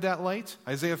spread that light.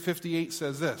 Isaiah 58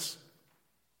 says this.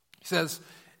 He says,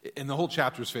 and the whole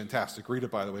chapter is fantastic. Read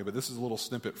it, by the way, but this is a little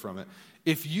snippet from it.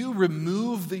 If you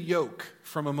remove the yoke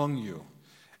from among you,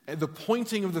 the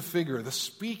pointing of the finger, the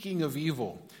speaking of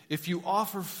evil, if you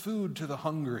offer food to the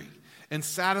hungry and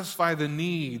satisfy the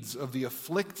needs of the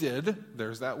afflicted,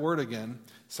 there's that word again,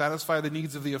 satisfy the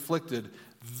needs of the afflicted,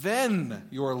 then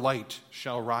your light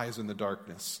shall rise in the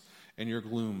darkness and your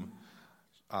gloom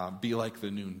be like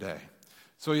the noonday.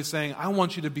 So he's saying, I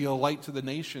want you to be a light to the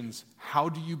nations. How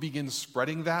do you begin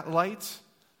spreading that light?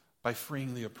 By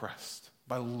freeing the oppressed,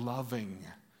 by loving,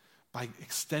 by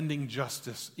extending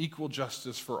justice, equal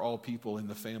justice for all people in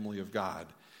the family of God.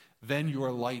 Then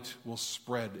your light will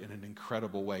spread in an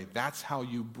incredible way. That's how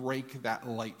you break that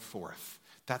light forth.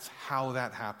 That's how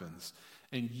that happens.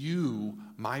 And you,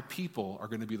 my people, are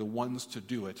going to be the ones to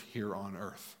do it here on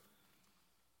earth.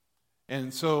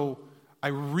 And so I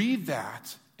read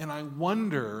that, and I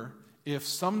wonder if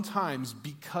sometimes,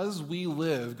 because we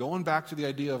live, going back to the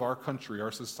idea of our country,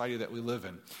 our society that we live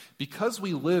in, because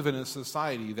we live in a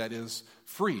society that is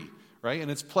free, right? And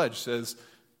its pledge says,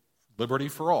 liberty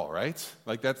for all, right?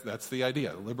 Like that's the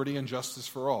idea, liberty and justice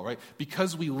for all, right?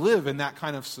 Because we live in that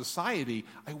kind of society,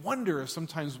 I wonder if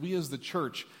sometimes we as the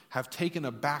church have taken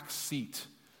a back seat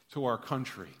to our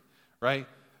country, right?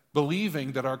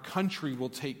 Believing that our country will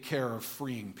take care of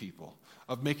freeing people,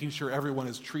 of making sure everyone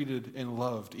is treated and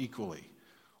loved equally.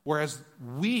 Whereas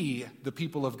we, the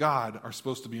people of God, are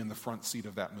supposed to be in the front seat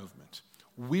of that movement.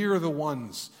 We're the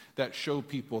ones that show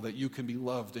people that you can be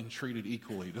loved and treated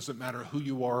equally. It doesn't matter who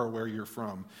you are or where you're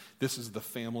from. This is the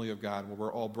family of God, where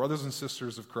we're all brothers and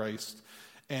sisters of Christ,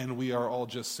 and we are all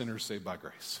just sinners saved by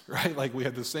grace, right? Like we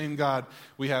have the same God,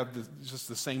 we have just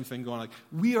the same thing going on. Like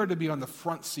we are to be on the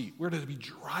front seat. We're to be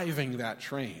driving that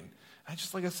train. And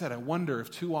just like I said, I wonder if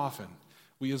too often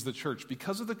we as the church,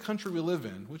 because of the country we live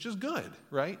in, which is good,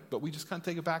 right? But we just kind of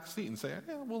take a back seat and say,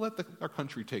 yeah, we'll let our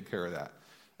country take care of that.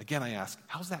 Again, I ask,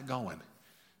 how's that going?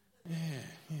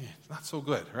 It's not so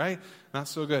good, right? Not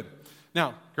so good.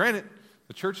 Now, granted,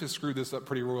 the church has screwed this up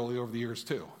pretty royally over the years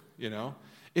too, you know?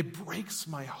 It breaks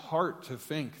my heart to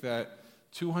think that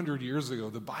 200 years ago,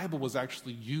 the Bible was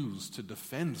actually used to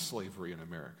defend slavery in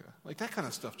America. Like, that kind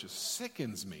of stuff just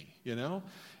sickens me, you know?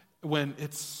 When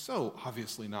it's so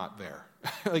obviously not there.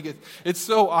 Like, it's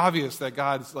so obvious that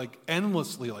God's, like,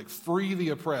 endlessly, like, free the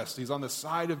oppressed. He's on the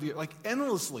side of the, like,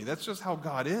 endlessly. That's just how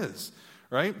God is,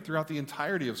 right? Throughout the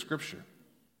entirety of Scripture.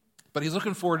 But he's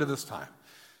looking forward to this time.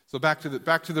 So back to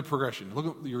the progression.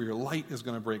 Look at your light is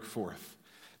going to break forth.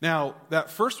 Now,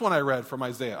 that first one I read from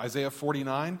Isaiah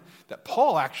 49, that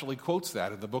Paul actually quotes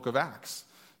that in the book of Acts.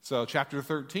 So chapter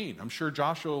 13. I'm sure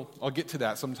Joshua, I'll get to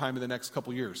that sometime in the next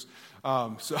couple years.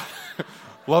 So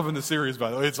loving the series,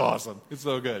 by the way. It's awesome. It's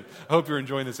so good. I hope you're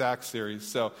enjoying this Acts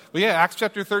series. But yeah, Acts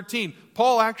chapter 13.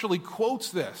 Paul actually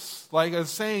quotes this, like as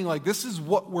saying, like, this is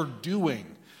what we're doing,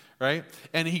 right?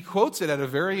 And he quotes it at a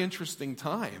very interesting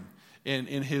time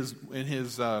in his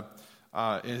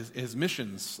his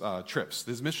missions trips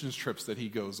that he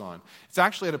goes on. It's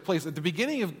actually at a place, at the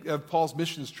beginning of Paul's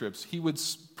missions trips, he would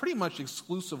pretty much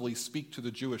exclusively speak to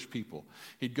the Jewish people.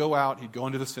 He'd go out, he'd go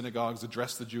into the synagogues,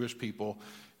 address the Jewish people,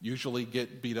 usually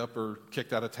get beat up or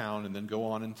kicked out of town, and then go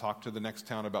on and talk to the next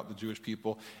town about the Jewish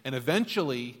people. And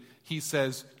eventually, he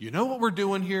says, you know what we're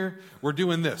doing here? We're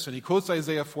doing this. And he quotes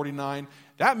Isaiah 49.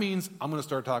 That means I'm going to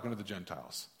start talking to the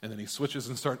Gentiles. And then he switches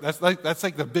and starts. That's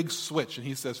like the big switch. And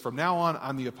he says, from now on,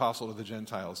 I'm the apostle to the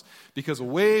Gentiles. Because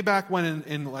way back when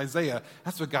in Isaiah,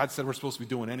 that's what God said we're supposed to be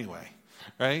doing anyway.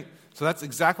 Right? So that's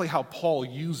exactly how Paul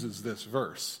uses this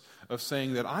verse of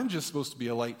saying that I'm just supposed to be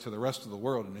a light to the rest of the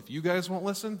world. And if you guys won't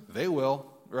listen, they will.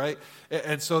 Right?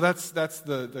 And so that's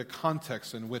the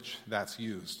context in which that's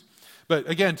used. But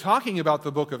again, talking about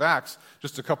the book of Acts,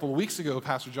 just a couple of weeks ago,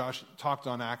 Pastor Josh talked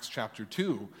on Acts chapter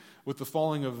 2 with the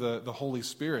falling of the Holy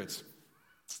Spirit.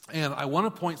 And I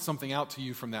want to point something out to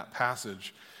you from that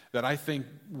passage that I think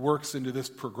works into this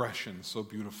progression so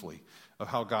beautifully of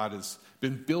how God has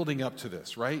been building up to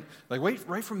this, right? Like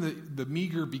right from the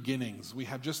meager beginnings, we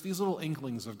have just these little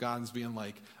inklings of God's being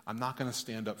like, I'm not going to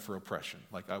stand up for oppression.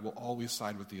 Like, I will always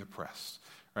side with the oppressed.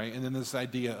 Right? And then this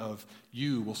idea of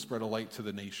you will spread a light to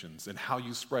the nations, and how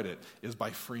you spread it is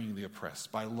by freeing the oppressed,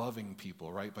 by loving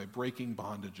people, right? By breaking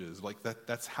bondages. Like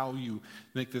that's how you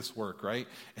make this work, right?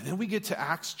 And then we get to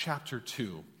Acts chapter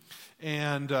 2.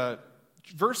 And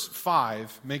verse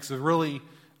 5 makes a really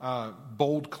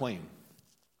bold claim.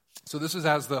 So this is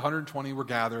as the 120 were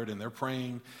gathered and they're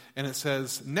praying, and it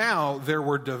says, now there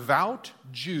were devout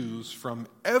Jews from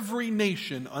every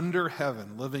nation under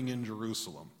heaven living in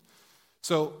Jerusalem.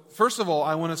 So, first of all,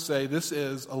 I want to say this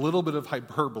is a little bit of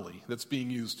hyperbole that's being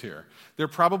used here. There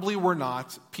probably were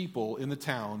not people in the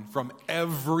town from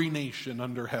every nation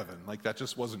under heaven. Like, that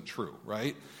just wasn't true,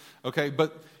 right? Okay,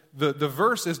 but the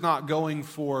verse is not going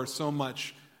for so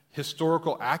much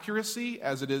historical accuracy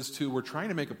as it is to, we're trying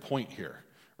to make a point here,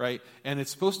 right? And it's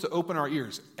supposed to open our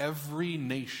ears. Every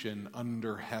nation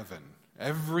under heaven.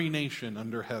 Every nation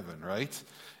under heaven, right,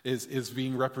 is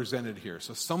being represented here.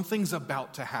 So something's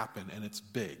about to happen, and it's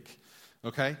big,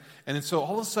 okay? And so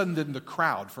all of a sudden, then the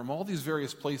crowd from all these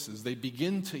various places, they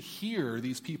begin to hear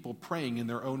these people praying in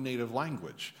their own native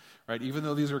language, right? Even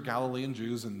though these are Galilean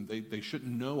Jews, and they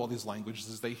shouldn't know all these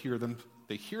languages, they hear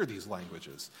these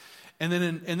languages. And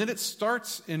then it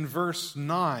starts in verse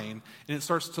 9, and it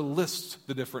starts to list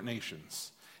the different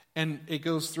nations. And it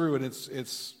goes through, and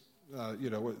it's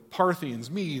Parthians,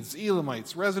 Medes,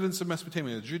 Elamites, residents of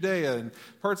Mesopotamia, Judea, and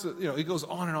parts of, it goes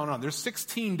on and on and on. There's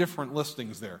 16 different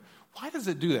listings there. Why does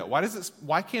it do that?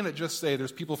 Why can't it just say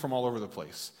there's people from all over the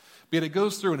place? But it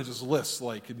goes through and it just lists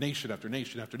like nation after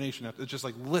nation after nation. It just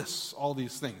like lists all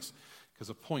these things. Because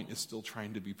a point is still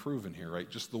trying to be proven here, right?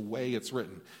 Just the way it's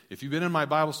written. If you've been in my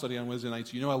Bible study on Wednesday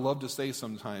nights, you know I love to say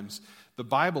sometimes, the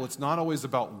Bible, it's not always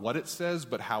about what it says,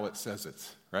 but how it says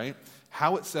it, right?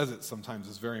 How it says it sometimes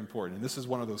is very important, and this is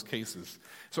one of those cases.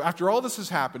 So after all this is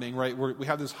happening, right, we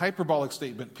have this hyperbolic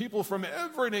statement, people from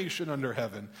every nation under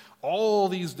heaven, all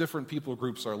these different people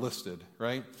groups are listed,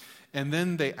 right? And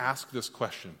then they ask this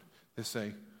question. They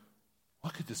say,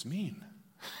 what could this mean?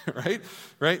 Right?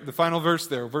 The final verse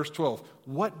there, verse 12.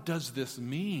 What does this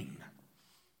mean?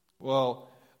 Well,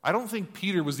 I don't think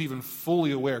Peter was even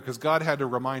fully aware, because God had to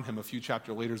remind him a few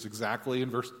chapters later exactly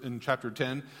in chapter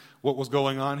 10 what was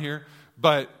going on here.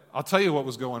 But I'll tell you what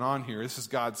was going on here. This is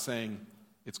God saying,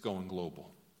 it's going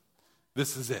global.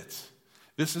 This is it.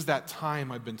 This is that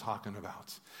time I've been talking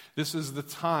about. This is the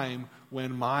time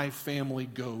when my family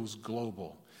goes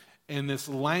global. And this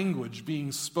language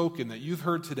being spoken that you've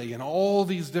heard today in all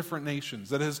these different nations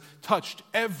that has touched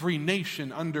every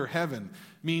nation under heaven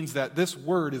means that this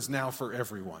word is now for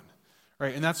everyone,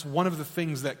 right? And that's one of the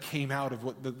things that came out of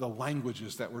what the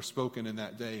languages that were spoken in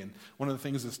that day. And one of the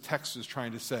things this text is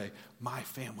trying to say, my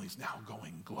family's now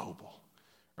going global,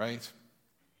 right?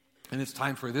 And it's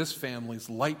time for this family's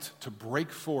light to break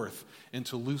forth and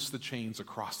to loose the chains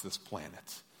across this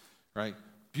planet, right?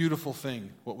 Beautiful thing,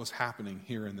 what was happening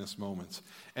here in this moment.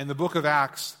 And the book of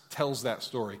Acts tells that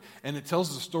story. And it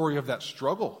tells the story of that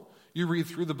struggle. You read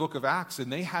through the book of Acts,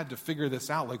 and they had to figure this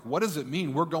out. Like, what does it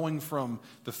mean? We're going from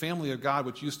the family of God,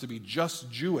 which used to be just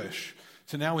Jewish,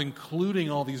 to now including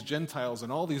all these Gentiles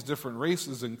and all these different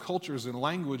races and cultures and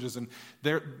languages. And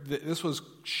this was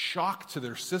shock to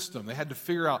their system. They had to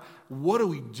figure out, what do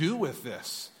we do with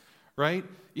this? Right?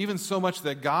 Even so much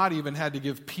that God even had to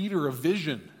give Peter a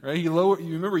vision, right? He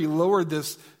lowered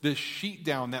this sheet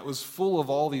down that was full of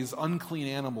all these unclean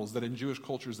animals that in Jewish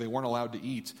cultures they weren't allowed to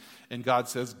eat. And God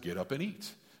says, get up and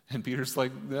eat. And Peter's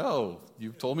like, no,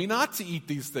 you've told me not to eat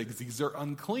these things. These are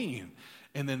unclean.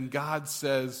 And then God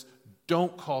says,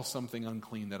 don't call something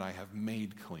unclean that I have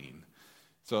made clean.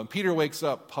 So Peter wakes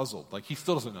up puzzled. Like, he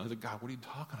still doesn't know. He's like, God, what are you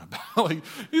talking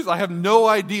about? I have no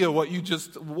idea what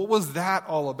was that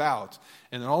all about?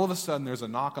 And then all of a sudden there's a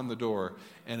knock on the door,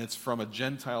 and it's from a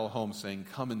Gentile home saying,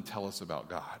 come and tell us about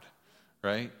God,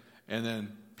 right? And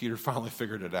then Peter finally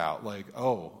figured it out, like,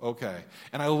 oh, okay.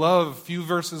 And I love a few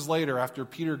verses later, after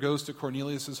Peter goes to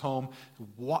Cornelius' home,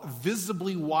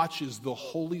 visibly watches the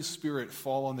Holy Spirit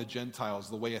fall on the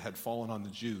Gentiles the way it had fallen on the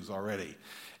Jews already.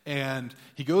 And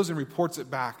he goes and reports it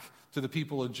back to the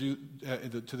people of to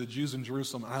the Jews in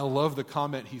Jerusalem. And I love the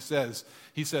comment he says.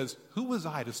 He says, who was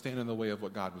I to stand in the way of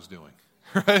what God was doing?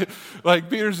 Right? Like,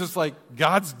 Peter's just like,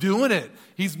 God's doing it.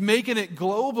 He's making it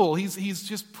global. He's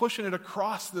just pushing it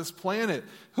across this planet.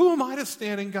 Who am I to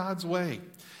stand in God's way?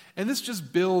 And this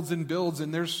just builds and builds,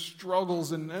 and there's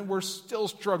struggles, and we're still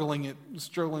struggling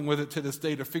with it to this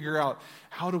day to figure out,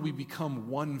 how do we become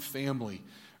one family,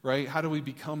 right? How do we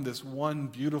become this one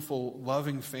beautiful,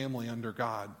 loving family under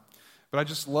God? But I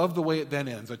just love the way it then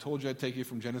ends. I told you I'd take you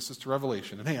from Genesis to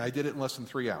Revelation. And hey, I did it in less than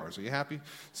 3 hours. Are you happy?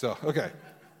 So, okay.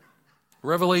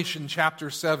 Revelation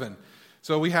chapter 7.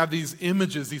 So we have these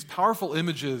images, these powerful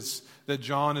images that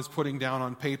John is putting down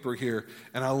on paper here.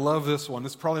 And I love this one.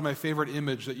 It's probably my favorite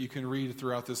image that you can read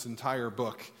throughout this entire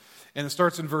book. And it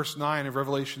starts in verse 9 of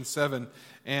Revelation 7.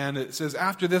 And it says,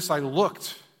 after this I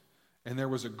looked, and there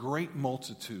was a great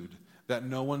multitude that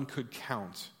no one could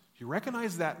count. You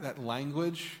recognize that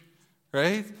language?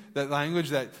 Right? That language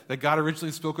that God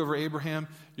originally spoke over Abraham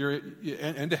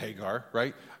and to Hagar,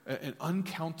 right? An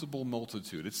uncountable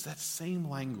multitude. It's that same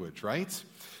language, right?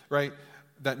 Right?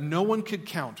 That no one could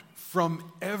count, from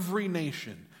every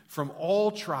nation, from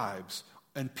all tribes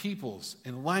and peoples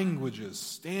and languages,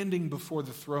 standing before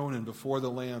the throne and before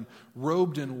the Lamb,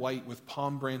 robed in white with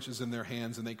palm branches in their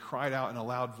hands. And they cried out in a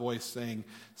loud voice, saying,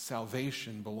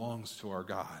 salvation belongs to our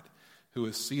God, who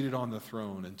is seated on the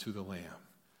throne, and to the Lamb.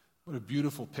 What a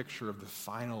beautiful picture of the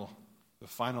final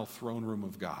throne room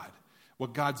of God.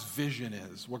 What God's vision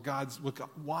is,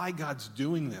 why God's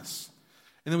doing this.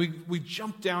 And then we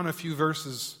jump down a few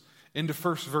verses into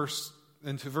verse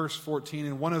 14,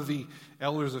 and one of the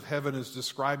elders of heaven is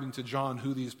describing to John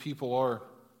who these people are.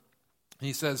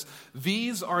 He says,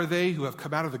 these are they who have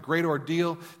come out of the great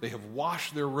ordeal. They have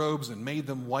washed their robes and made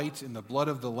them white in the blood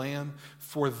of the Lamb.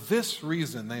 For this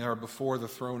reason they are before the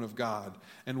throne of God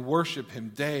and worship him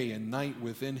day and night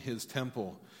within his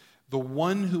temple. The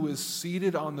one who is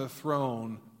seated on the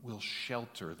throne will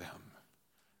shelter them.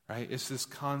 Right? It's this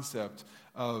concept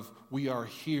of we are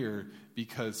here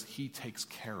because he takes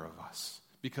care of us,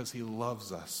 because he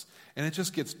loves us. And it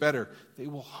just gets better. They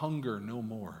will hunger no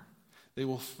more. They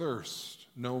will thirst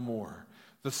no more.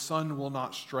 The sun will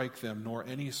not strike them, nor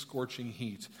any scorching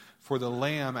heat. For the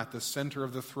Lamb at the center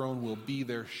of the throne will be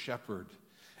their shepherd,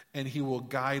 and he will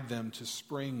guide them to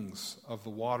springs of the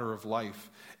water of life,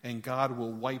 and God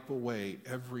will wipe away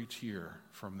every tear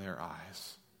from their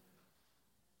eyes.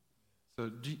 So,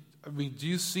 do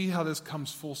you see how this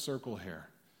comes full circle here?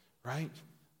 Right?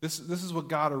 This is what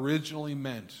God originally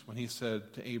meant when he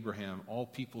said to Abraham, all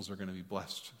peoples are going to be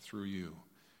blessed through you.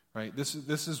 Right? This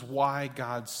is why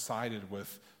God sided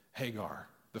with Hagar,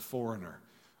 the foreigner,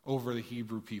 over the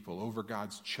Hebrew people, over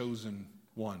God's chosen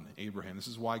one, Abraham. This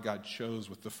is why God chose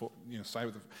side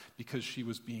with because she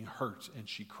was being hurt and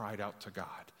she cried out to God,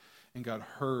 and God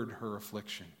heard her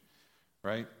affliction.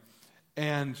 Right?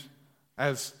 And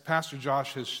as Pastor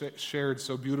Josh has shared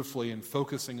so beautifully in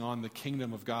focusing on the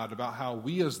kingdom of God, about how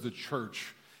we as the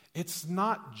church, it's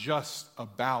not just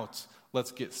about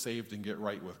let's get saved and get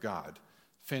right with God.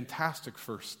 Fantastic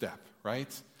first step,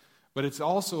 right? But it's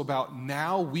also about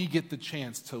now we get the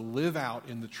chance to live out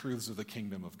in the truths of the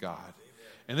kingdom of God.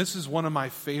 And this is one of my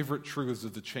favorite truths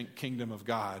of the kingdom of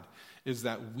God, is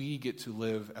that we get to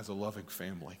live as a loving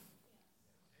family.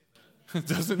 It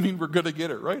doesn't mean we're going to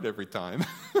get it right every time.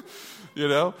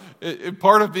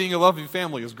 Part of being a loving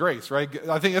family is grace, right?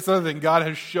 I think that's another thing. God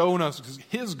has shown us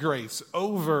his grace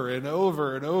over and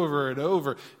over and over and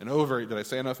over and over. Did I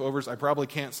say enough overs? I probably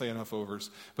can't say enough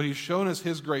overs. But he's shown us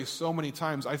his grace so many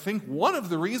times. I think one of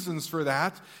the reasons for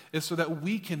that is so that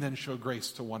we can then show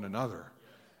grace to one another,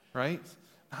 right?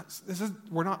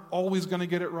 We're not always going to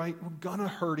get it right. We're going to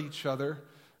hurt each other.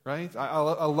 Right? I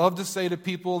love to say to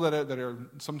people that are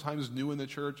sometimes new in the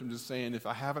church, I'm just saying, if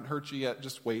I haven't hurt you yet,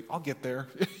 just wait. I'll get there.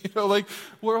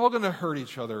 We're all going to hurt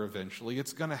each other eventually.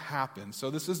 It's going to happen.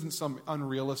 So this isn't some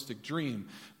unrealistic dream.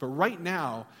 But right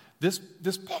now, this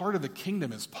part of the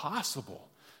kingdom is possible.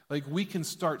 Like, we can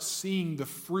start seeing the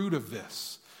fruit of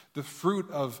this. the fruit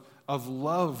of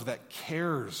love that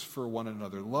cares for one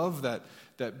another, love that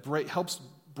helps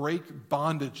break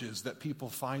bondages that people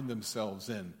find themselves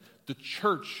in. The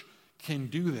church can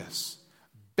do this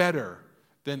better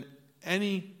than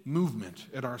any movement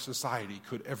in our society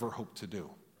could ever hope to do.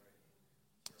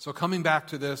 So coming back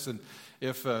to this, and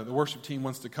if the worship team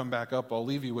wants to come back up, I'll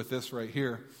leave you with this right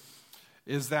here,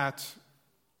 is that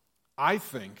I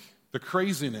think the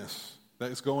craziness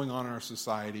that is going on in our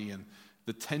society and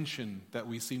the tension that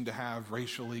we seem to have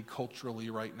racially,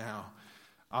 culturally right now,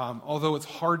 although it's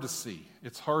hard to see,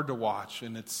 it's hard to watch,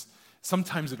 and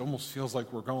sometimes it almost feels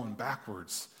like we're going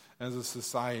backwards as a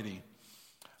society.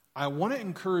 I want to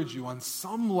encourage you on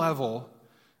some level.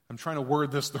 I'm trying to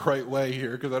word this the right way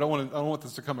here because I don't want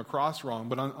this to come across wrong.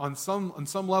 But on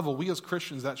some level, we as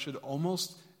Christians, that should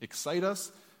almost excite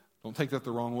us. Don't take that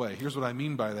the wrong way. Here's what I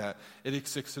mean by that. It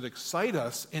excite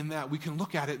us in that we can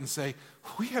look at it and say,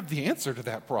 we have the answer to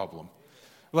that problem.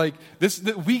 Like this,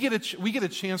 we get a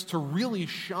chance to really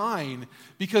shine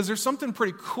because there's something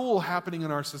pretty cool happening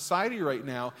in our society right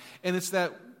now, and it's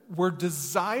that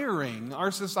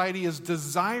our society is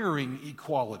desiring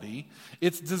equality.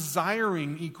 It's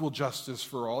desiring equal justice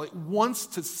for all. It wants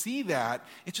to see that.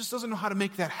 It just doesn't know how to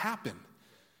make that happen.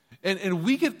 And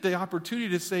we get the opportunity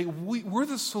to say, we're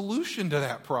the solution to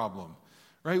that problem,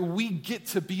 right? We get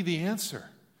to be the answer.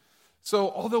 So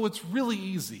although it's really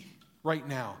easy right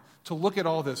now to look at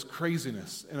all this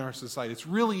craziness in our society, it's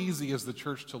really easy as the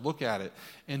church to look at it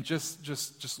and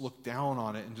just look down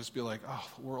on it and just be like, oh,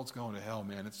 the world's going to hell,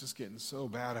 man. It's just getting so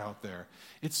bad out there.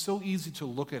 It's so easy to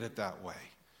look at it that way,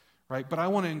 right? But I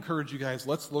want to encourage you guys,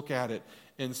 let's look at it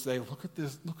and say, look at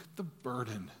this, look at the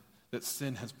burden that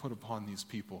sin has put upon these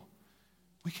people.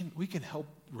 We can help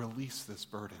release this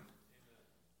burden,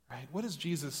 right? What does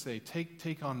Jesus say?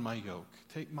 Take on my yoke.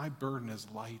 My burden is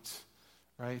light,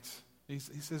 right? He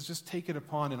says, just take it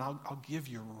upon and I'll give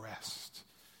you rest.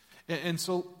 And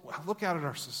so I look out at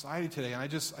our society today and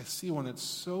I see one that's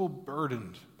so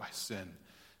burdened by sin.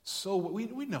 So we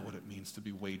know what it means to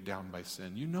be weighed down by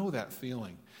sin. You know that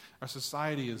feeling. Our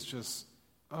society is just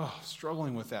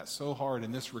struggling with that so hard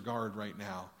in this regard right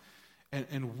now.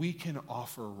 And we can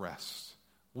offer rest.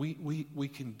 We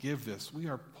can give this. We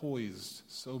are poised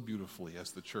so beautifully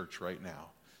as the church right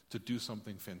now to do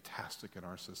something fantastic in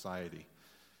our society.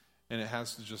 And it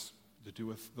has to do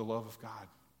with the love of God.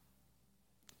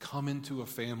 Come into a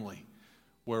family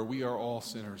where we are all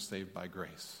sinners saved by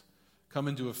grace. Come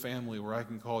into a family where I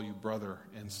can call you brother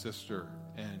and sister,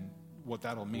 and what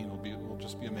that'll mean will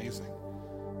just be amazing.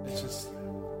 It's just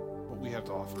what we have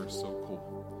to offer is so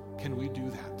cool. Can we do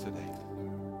that today?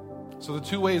 So the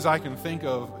two ways I can think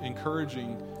of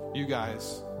encouraging you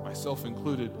guys, myself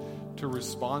included, to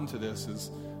respond to this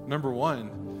is, number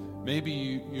one,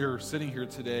 maybe you're sitting here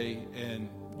today and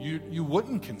you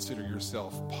wouldn't consider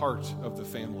yourself part of the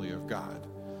family of God.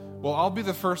 Well, I'll be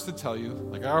the first to tell you,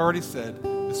 like I already said,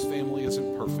 this family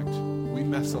isn't perfect. We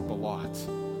mess up a lot.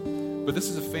 But this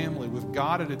is a family with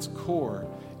God at its core.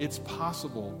 It's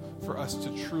possible for us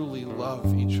to truly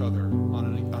love each other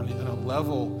on a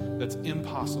level that's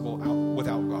impossible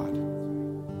without God.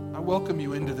 I welcome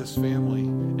you into this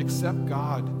family. Accept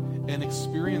God and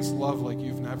experience love like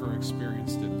you've never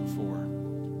experienced it before.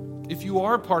 If you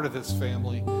are part of this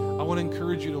family, I want to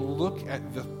encourage you to look at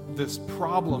this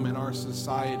problem in our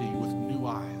society with new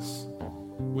eyes.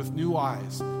 With new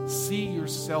eyes. See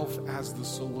yourself as the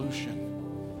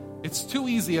solution. It's too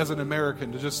easy as an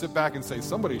American to just sit back and say,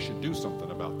 somebody should do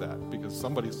something about that, because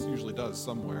somebody usually does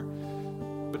somewhere.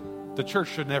 But the church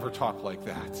should never talk like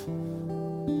that.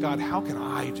 God, how can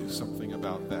I do something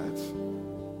about that?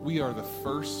 We are the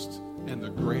first and the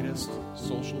greatest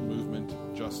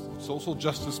social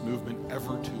justice movement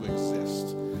ever to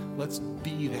exist. Let's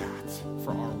be that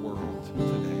for our world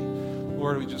today.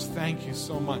 Lord, we just thank you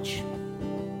so much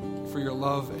for your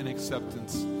love and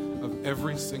acceptance of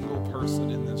every single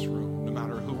person in this room, no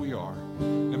matter who we are,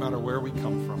 no matter where we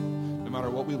come from, no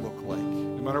matter what we look like,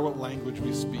 no matter what language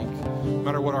we speak, no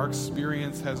matter what our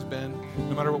experience has been,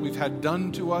 no matter what we've had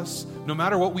done to us, no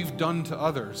matter what we've done to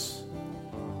others.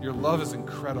 Your love is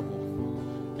incredible.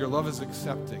 Your love is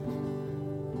accepting.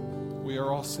 We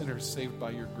are all sinners saved by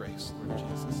your grace, Lord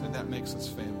Jesus, and that makes us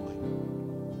family.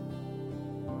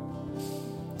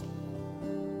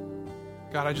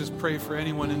 God, I just pray for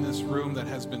anyone in this room that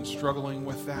has been struggling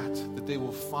with that they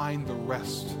will find the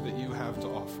rest that you have to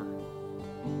offer.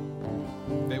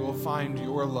 They will find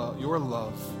your love,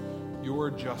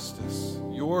 your justice,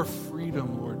 your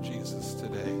freedom, Lord Jesus,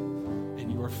 today in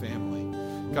your family.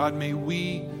 God, may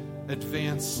we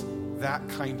advance that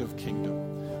kind of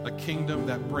kingdom, a kingdom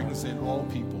that brings in all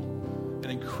people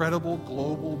and incredible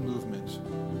global movement,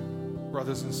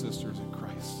 brothers and sisters in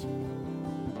Christ.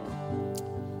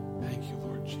 Thank you,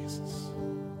 Lord Jesus.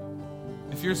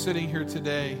 If you're sitting here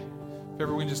today, if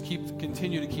everyone just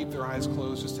continue to keep their eyes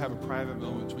closed, just have a private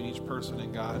moment between each person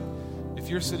and God. If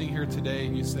you're sitting here today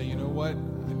and you say, you know what,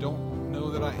 I don't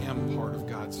know that I am part of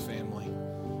God's family,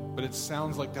 but it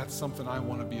sounds like that's something I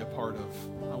want to be a part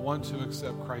of. I want to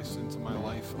accept Christ into my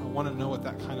life. I want to know what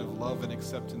that kind of love and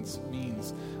acceptance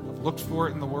means. I've looked for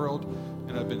it in the world,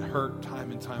 and I've been hurt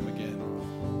time and time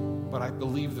again. But I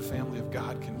believe the family of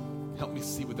God can help me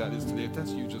see what that is today. If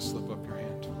that's you, just slip up your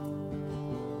hand.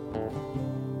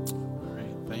 All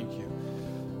right, thank you.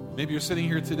 Maybe you're sitting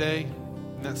here today,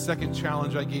 and that second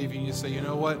challenge I gave you, and you say, you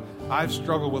know what? I've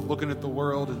struggled with looking at the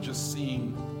world and just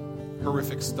seeing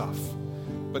horrific stuff.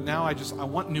 But now I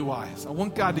want new eyes. I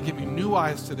want God to give me new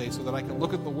eyes today so that I can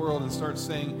look at the world and start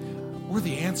saying, we're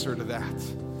the answer to that.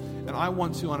 And I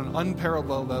want to, on an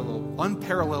unparalleled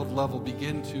level,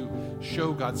 begin to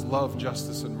show God's love,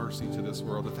 justice, and mercy to this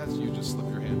world. If that's you, just slip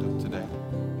your hand up today.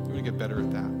 You're going to get better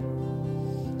at that.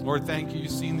 Lord, thank you.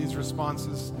 You've seen these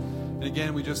responses. And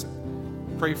again, we just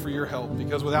pray for your help,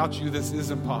 because without you, this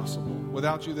is impossible.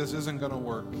 Without you, this isn't going to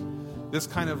work. This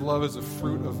kind of love is a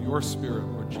fruit of your Spirit,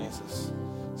 Lord Jesus.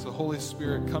 So Holy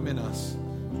Spirit, come in us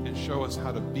and show us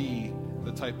how to be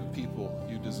the type of people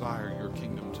you desire your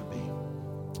kingdom to be.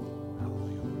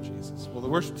 Hallelujah, Lord Jesus. Well, the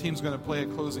worship team's going to play a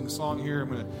closing song here.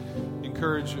 I'm going to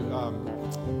encourage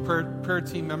prayer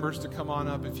team members to come on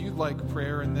up. If you'd like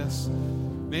prayer in this,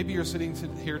 maybe you're sitting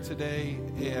here today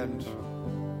and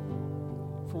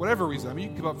for whatever reason, I mean, you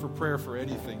can give up for prayer for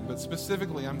anything, but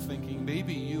specifically I'm thinking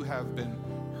maybe you have been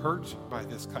hurt by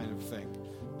this kind of thing.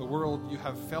 The world, you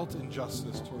have felt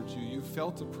injustice towards you. You've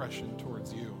felt oppression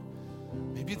towards you.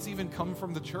 Maybe it's even come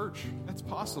from the church. That's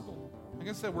possible. Like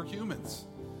I said, we're humans.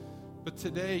 But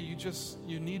today,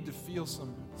 you need to feel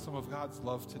some of God's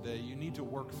love today. You need to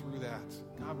work through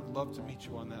that. God would love to meet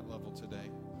you on that level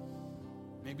today.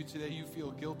 Maybe today you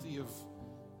feel guilty of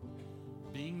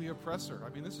being the oppressor. I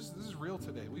mean, this is real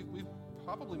today. We've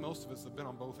probably, most of us have been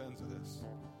on both ends of this.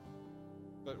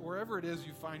 But wherever it is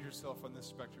you find yourself on this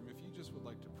spectrum, if you just would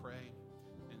like to pray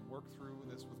and work through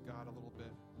this with God a little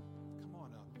bit, come on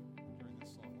up during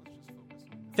this song. Let's just focus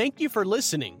on that. Thank you for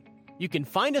listening. You can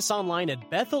find us online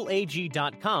at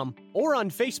bethelag.com or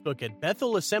on Facebook at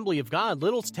Bethel Assembly of God,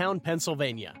 Littlestown,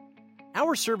 Pennsylvania.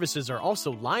 Our services are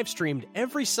also live streamed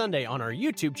every Sunday on our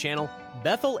YouTube channel,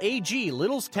 Bethel AG,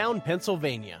 Littlestown,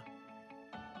 Pennsylvania.